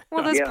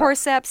 Well, those poor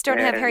saps don't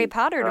have Harry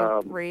Potter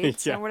to read,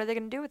 so what are they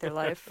going to do with their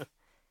life?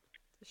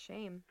 It's a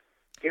shame.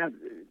 Yeah,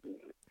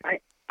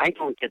 I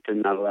don't get to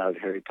not allowed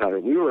Harry Potter.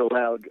 We were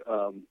allowed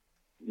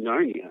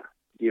Narnia,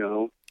 you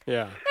know.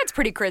 Yeah. That's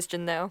pretty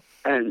Christian, though.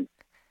 And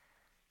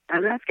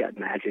that's got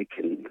magic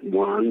and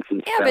wands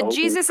and spells. Yeah, but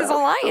Jesus is a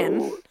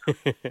lion.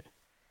 So,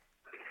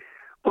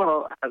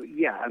 well,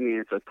 yeah, I mean,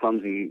 it's a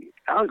clumsy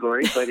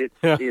allegory, but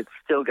it's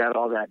still got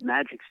all that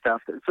magic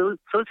stuff. So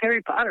is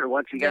Harry Potter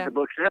once you got to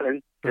book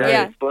 7. Did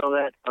I spoil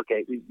that?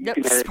 Okay. You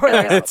can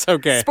spoilers. It's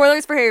okay.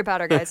 Spoilers for Harry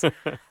Potter, guys.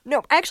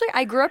 No, actually,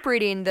 I grew up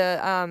reading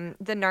the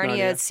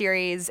Narnia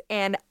series,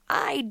 and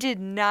I did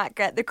not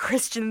get the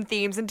Christian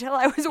themes until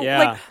I was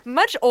like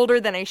much older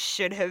than I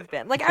should have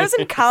been. Like, I was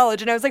in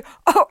college, and I was like,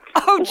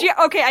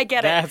 okay, I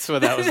get it. That's what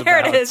that was there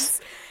about. There it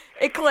is.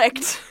 It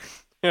clicked.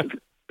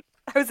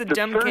 I was a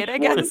dumb kid, I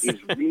guess. The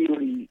first one is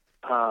really,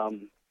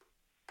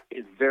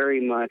 is very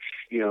much,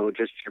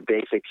 just your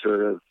basic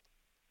sort of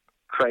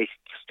Christ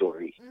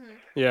story. Mm-hmm.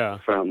 Yeah.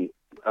 From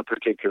a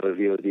particular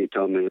view of the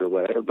atonement or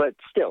whatever. But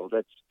still,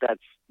 that's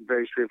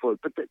very straightforward.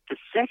 But the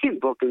second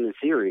book in the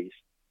series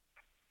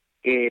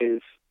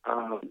is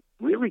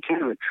really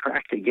kind of a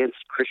tract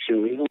against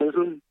Christian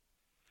legalism.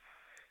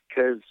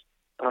 Because,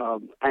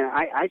 and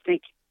I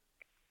think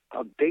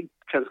a big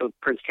chunk of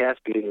Prince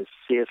Caspian is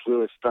C.S.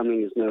 Lewis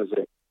thumbing his nose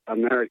at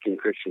American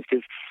Christians,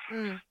 because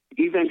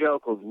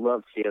evangelicals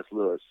love C.S.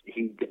 Lewis.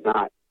 He did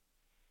not.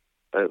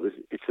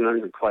 It's an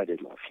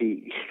unrequited love.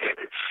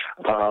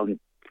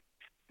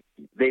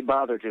 They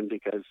bothered him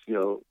because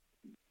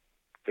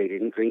they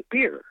didn't drink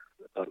beer,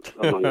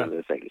 among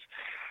other things,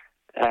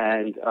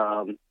 and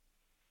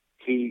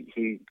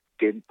he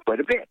did quite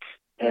a bit.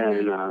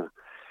 And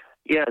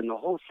and the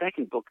whole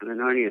second book of the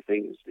Narnia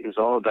thing is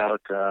all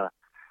about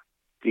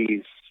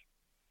these.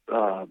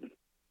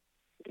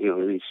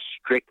 These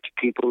strict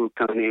people who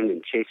come in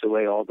and chase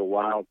away all the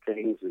wild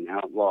things and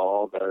outlaw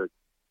all the,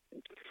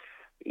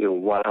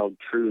 wild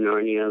true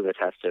Narnia that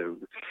has to...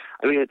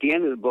 I mean, at the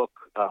end of the book,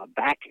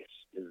 Bacchus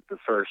is the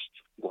first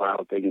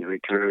wild thing to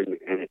return,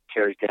 and it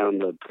tears down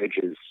the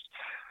bridges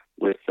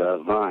with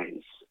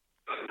vines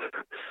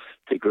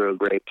to grow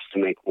grapes to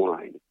make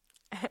wine.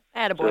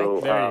 Attaboy. So,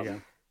 there you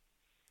go.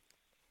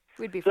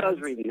 We'd be so friends. I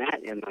was reading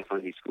that in my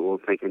Sunday school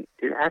thinking,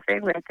 have they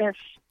read this?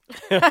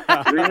 Do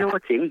they know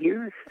what's in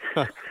here?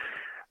 But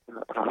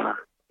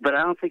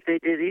I don't think they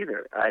did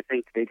either. I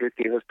think they just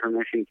gave us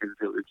permission because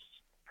it was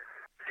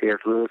C.S.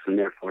 Lewis and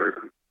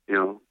therefore,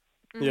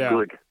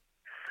 good.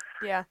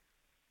 Yeah.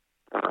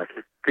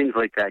 Things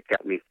like that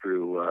got me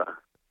through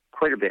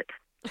quite a bit.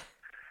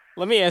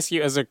 Let me ask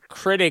you, as a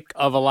critic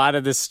of a lot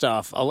of this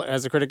stuff,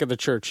 as a critic of the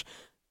church,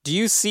 do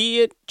you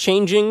see it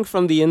changing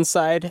from the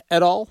inside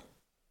at all?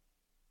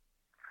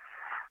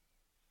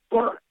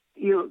 Well,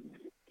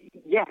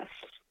 yes.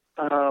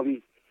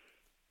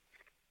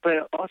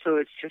 But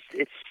also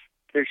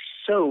there's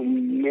so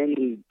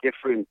many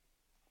different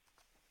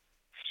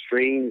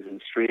strains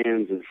and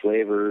strands and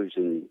flavors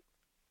and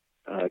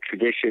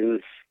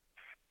traditions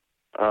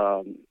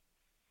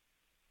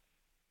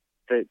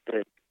that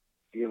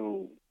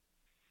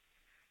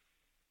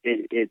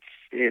it's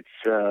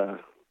so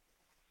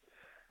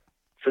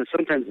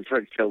sometimes it's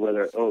hard to tell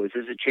whether, is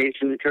this a change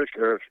in the church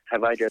or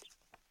have I just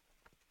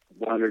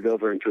wandered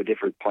over into a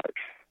different part?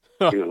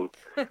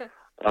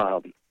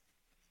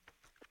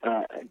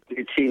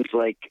 It seems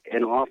like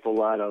an awful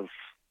lot of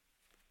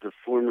the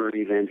former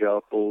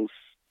evangelicals,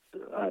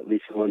 at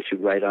least the ones who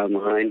write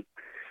online,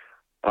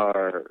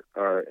 are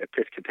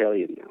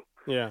Episcopalian now.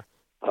 Yeah.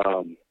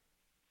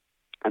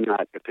 I'm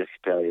not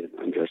Episcopalian.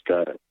 I'm just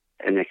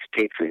an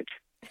expatriate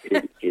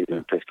in the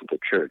Episcopal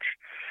Church.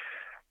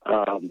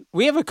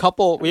 We have a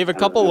couple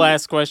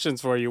last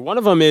questions for you. One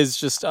of them is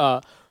just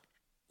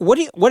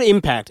what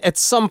impact at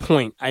some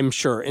point, I'm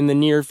sure, in the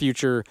near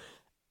future,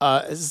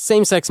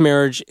 same-sex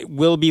marriage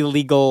will be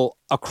legal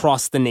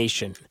across the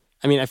nation.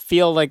 I mean, I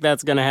feel like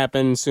that's going to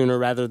happen sooner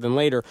rather than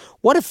later.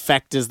 What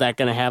effect is that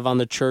going to have on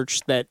the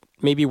church that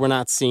maybe we're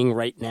not seeing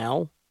right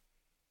now?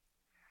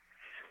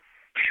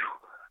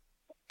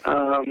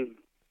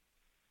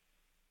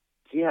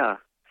 Yeah.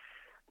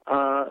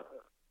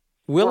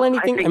 Will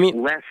anything? I think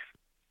less.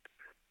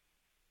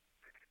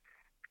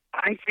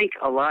 I think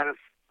a lot of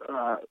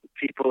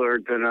people are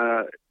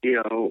gonna,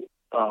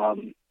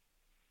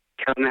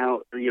 come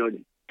out.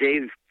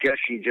 Dave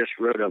Gushee just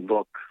wrote a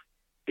book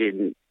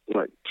in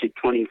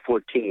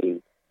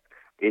 2014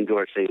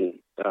 endorsing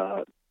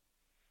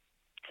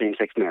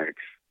same-sex marriage,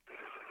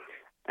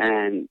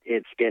 and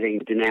it's getting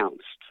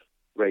denounced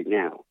right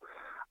now.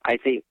 I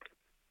think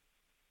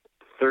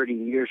 30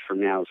 years from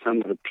now,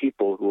 some of the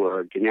people who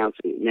are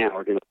denouncing it now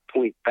are going to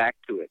point back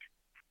to it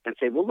and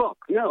say, "Well, look,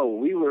 no,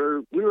 we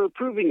were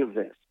approving of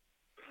this."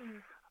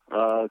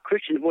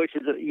 Christian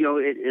Voices,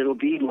 it'll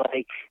be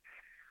like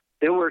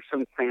there were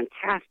some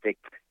fantastic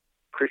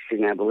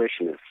Christian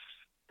abolitionists.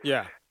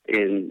 Yeah.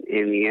 In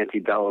the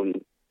antebellum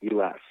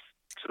U.S.,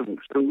 some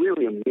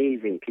really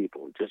amazing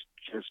people, just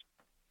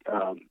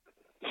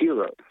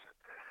heroes.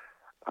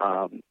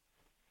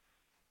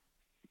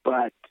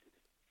 But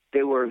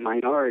they were a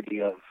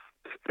minority of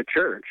the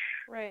church,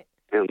 right,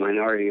 and a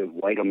minority of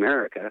white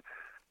America.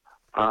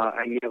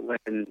 And yet,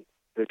 when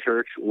the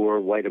church or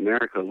white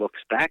America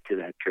looks back to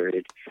that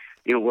period,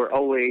 we're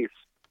always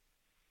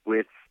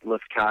with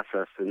Las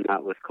Casas and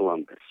not with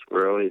Columbus.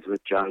 We're always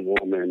with John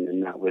Woolman and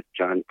not with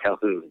John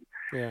Calhoun.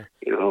 Yeah.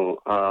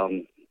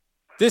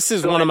 This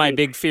is one of my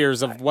big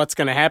fears of what's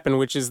going to happen,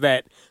 which is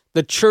that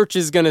the church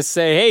is going to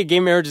say, "Hey, gay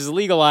marriage is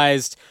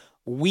legalized.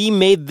 We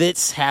made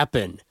this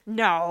happen."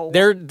 No.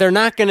 They're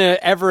not going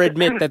to ever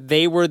admit that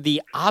they were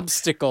the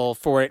obstacle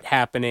for it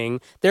happening.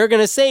 They're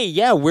going to say,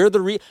 "Yeah, we're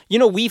the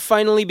we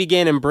finally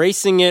began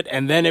embracing it,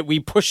 and then we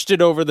pushed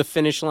it over the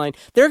finish line."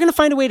 They're going to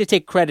find a way to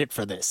take credit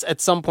for this at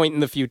some point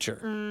in the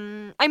future.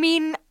 I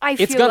mean, I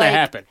feel it's going to like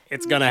happen.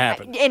 It's going to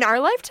happen. In our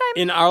lifetime?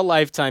 In our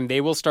lifetime, they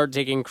will start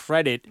taking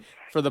credit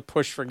for the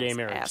push for gay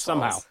marriage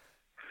somehow.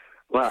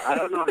 Well, I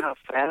don't know how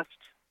fast,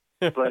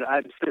 but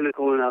I'm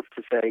cynical enough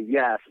to say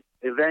yes,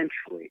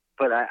 eventually.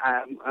 But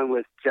I'm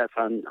with Jeff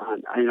on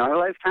in our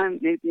lifetime,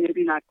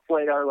 maybe not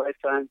quite our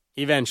lifetime.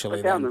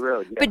 Eventually, down the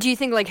road. Yeah. But do you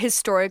think, like,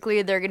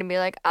 historically, they're going to be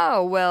like,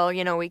 "Oh, well,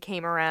 we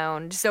came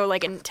around." So,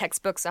 like, in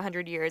textbooks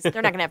 100 years, they're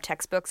not going to have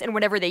textbooks, and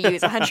whatever they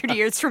use 100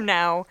 years from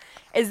now,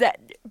 is that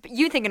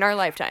you think in our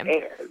lifetime?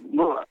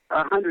 Well,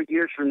 100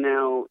 years from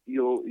now,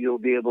 you'll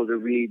be able to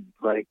read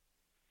like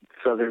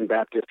Southern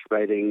Baptist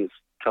writings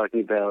talking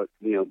about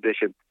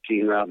Bishop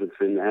Gene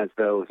Robinson as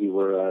though he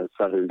were a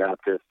Southern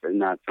Baptist and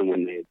not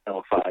someone they had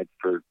vilified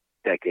for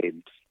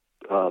decades.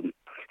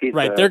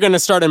 Right, they're going to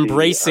start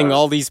embracing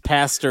all these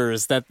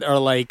pastors that are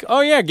like, "Oh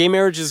yeah, gay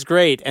marriage is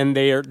great," and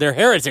they're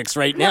heretics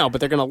right now,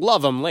 but they're going to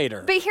love them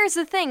later. But here's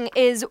the thing: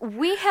 is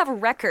we have a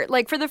record.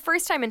 Like, for the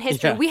first time in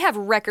history, we have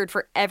record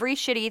for every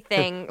shitty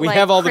thing. We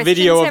have all the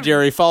video of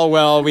Jerry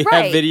Falwell. We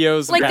have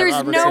videos. Like,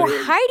 there's no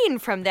hiding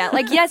from that.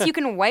 Like, yes, you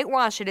can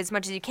whitewash it as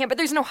much as you can, but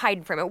there's no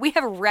hiding from it. We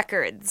have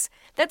records.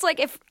 That's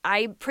like if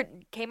I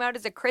came out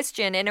as a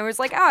Christian and it was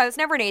like, "Oh, I was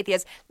never an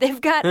atheist."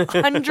 They've got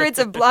hundreds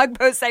of blog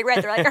posts I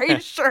read. They're like, "Are you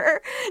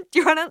sure? Do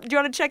you want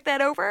to check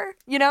that over?"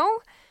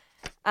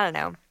 I don't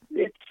know.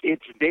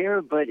 It's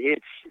there, but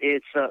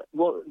it's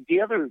well.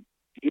 The other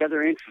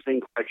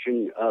interesting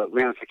question,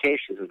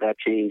 ramifications of that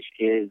change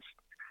is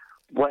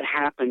what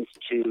happens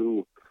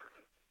to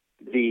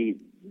the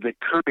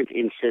current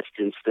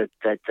insistence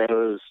that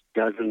those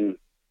dozen,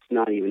 it's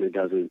not even a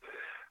dozen,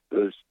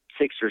 those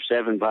 6 or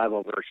 7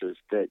 Bible verses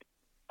that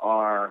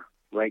are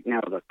right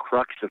now the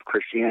crux of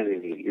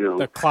Christianity.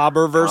 The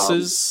clobber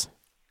verses.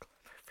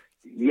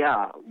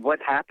 What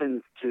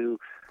happens to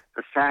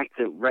the fact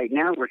that right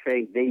now we're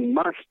saying they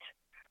must,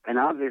 and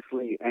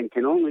obviously, and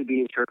can only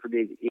be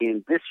interpreted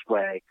in this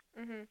way,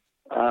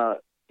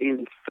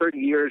 in 30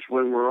 years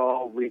when we're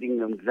all reading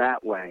them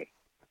that way,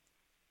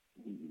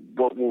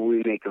 what will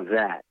we make of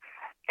that?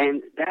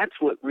 And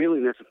that's what really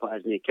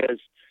mystifies me, because,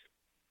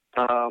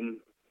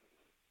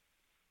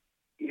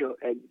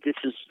 this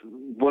is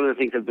one of the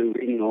things I've been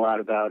reading a lot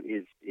about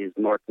is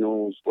Mark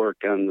Knowles' work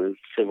on the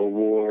Civil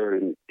War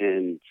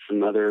and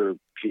some other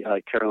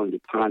Carolyn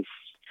DuPont's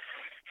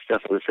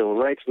stuff on the Civil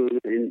Rights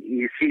Movement, and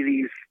you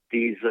see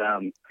these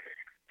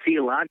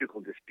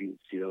theological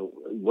disputes.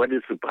 What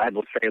does the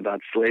Bible say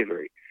about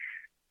slavery?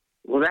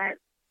 Well,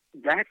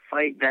 that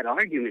fight, that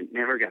argument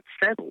never got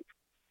settled.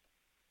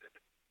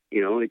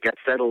 It got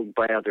settled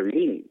by other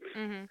means.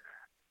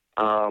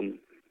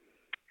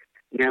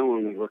 Now,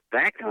 when we look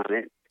back on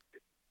it,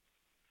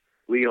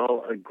 we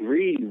all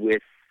agree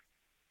with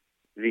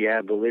the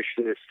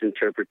abolitionist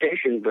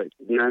interpretation, but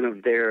none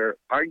of their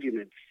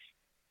arguments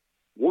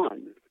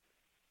won.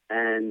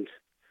 And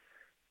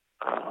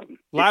a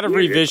lot of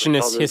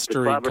revisionist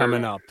history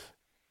coming up.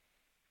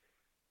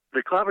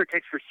 The clever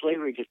text for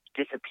slavery just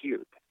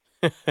disappeared.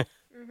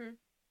 Mm-hmm.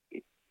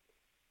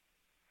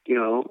 You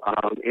know,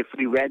 if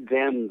we read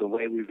them the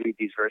way we read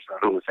these verses on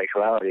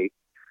homosexuality,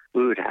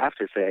 we would have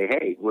to say,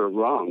 hey, we're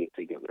wrong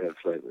to get rid of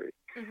slavery,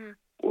 mm-hmm.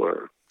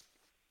 or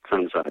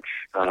some such.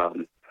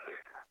 And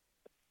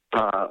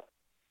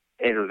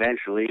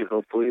eventually,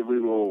 hopefully, we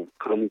will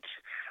come to,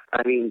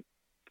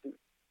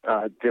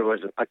 there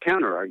was a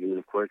counter-argument,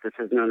 of course, that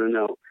says,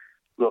 no,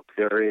 look,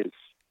 there is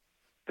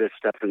this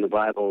stuff in the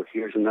Bible,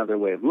 here's another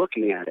way of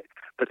looking at it.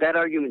 But that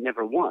argument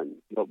never won.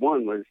 What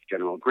won was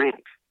General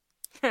Grant.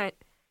 Right.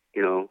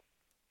 You know?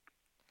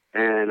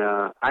 And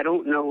I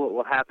don't know what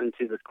will happen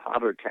to the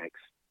clobber text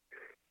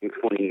in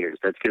 20 years.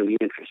 That's going to be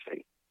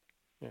interesting.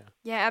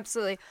 Yeah,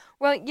 absolutely.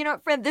 Well, you know,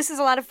 Fred, this is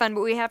a lot of fun,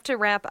 but we have to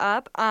wrap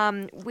up.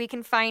 We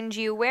can find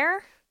you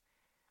where?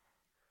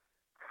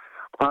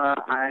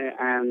 I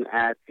am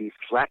at the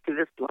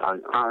Slacktivist blog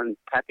on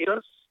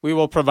Patheos. We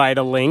will provide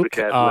a link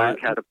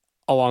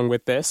along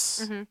with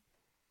this. Mm-hmm.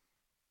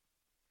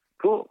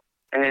 Cool.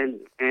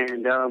 And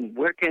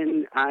where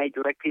can I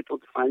direct people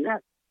to find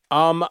that?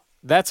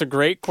 That's a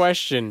great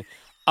question.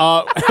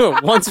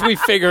 Once we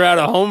figure out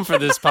a home for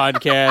this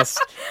podcast,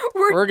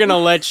 we're going to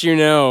let you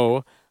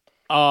know.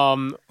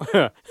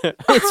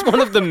 It's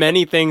one of the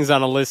many things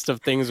on a list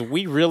of things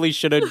we really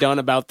should have done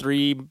about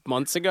 3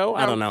 months ago.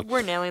 I don't know.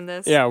 We're nailing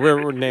this. Yeah,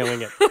 we're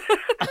nailing it.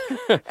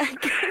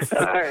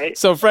 All right.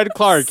 So Fred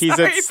Clark, he's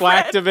at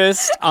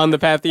Slacktivist on the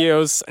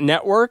Patheos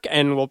Network,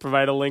 and we'll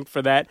provide a link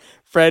for that.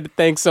 Fred,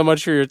 thanks so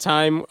much for your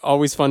time.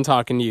 Always fun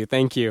talking to you.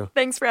 Thank you.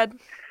 Thanks, Fred.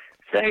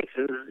 Thanks.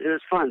 It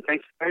was fun.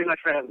 Thanks very much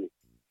for having me.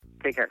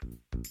 Take care.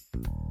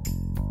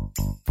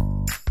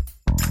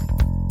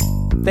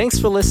 Thanks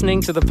for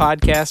listening to the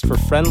podcast for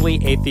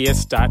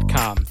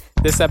FriendlyAtheist.com.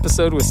 This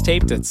episode was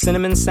taped at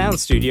Cinnamon Sound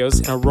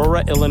Studios in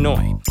Aurora,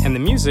 Illinois, and the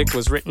music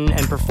was written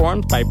and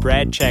performed by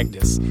Brad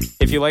Chagdis.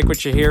 If you like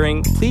what you're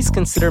hearing, please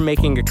consider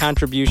making a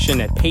contribution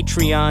at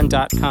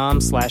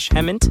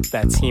patreon.com/Hemant,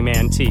 that's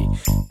He-Man T.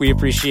 We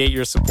appreciate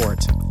your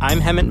support. I'm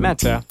Hemant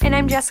Mehta. And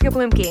I'm Jessica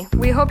Blumke.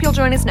 We hope you'll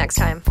join us next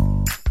time.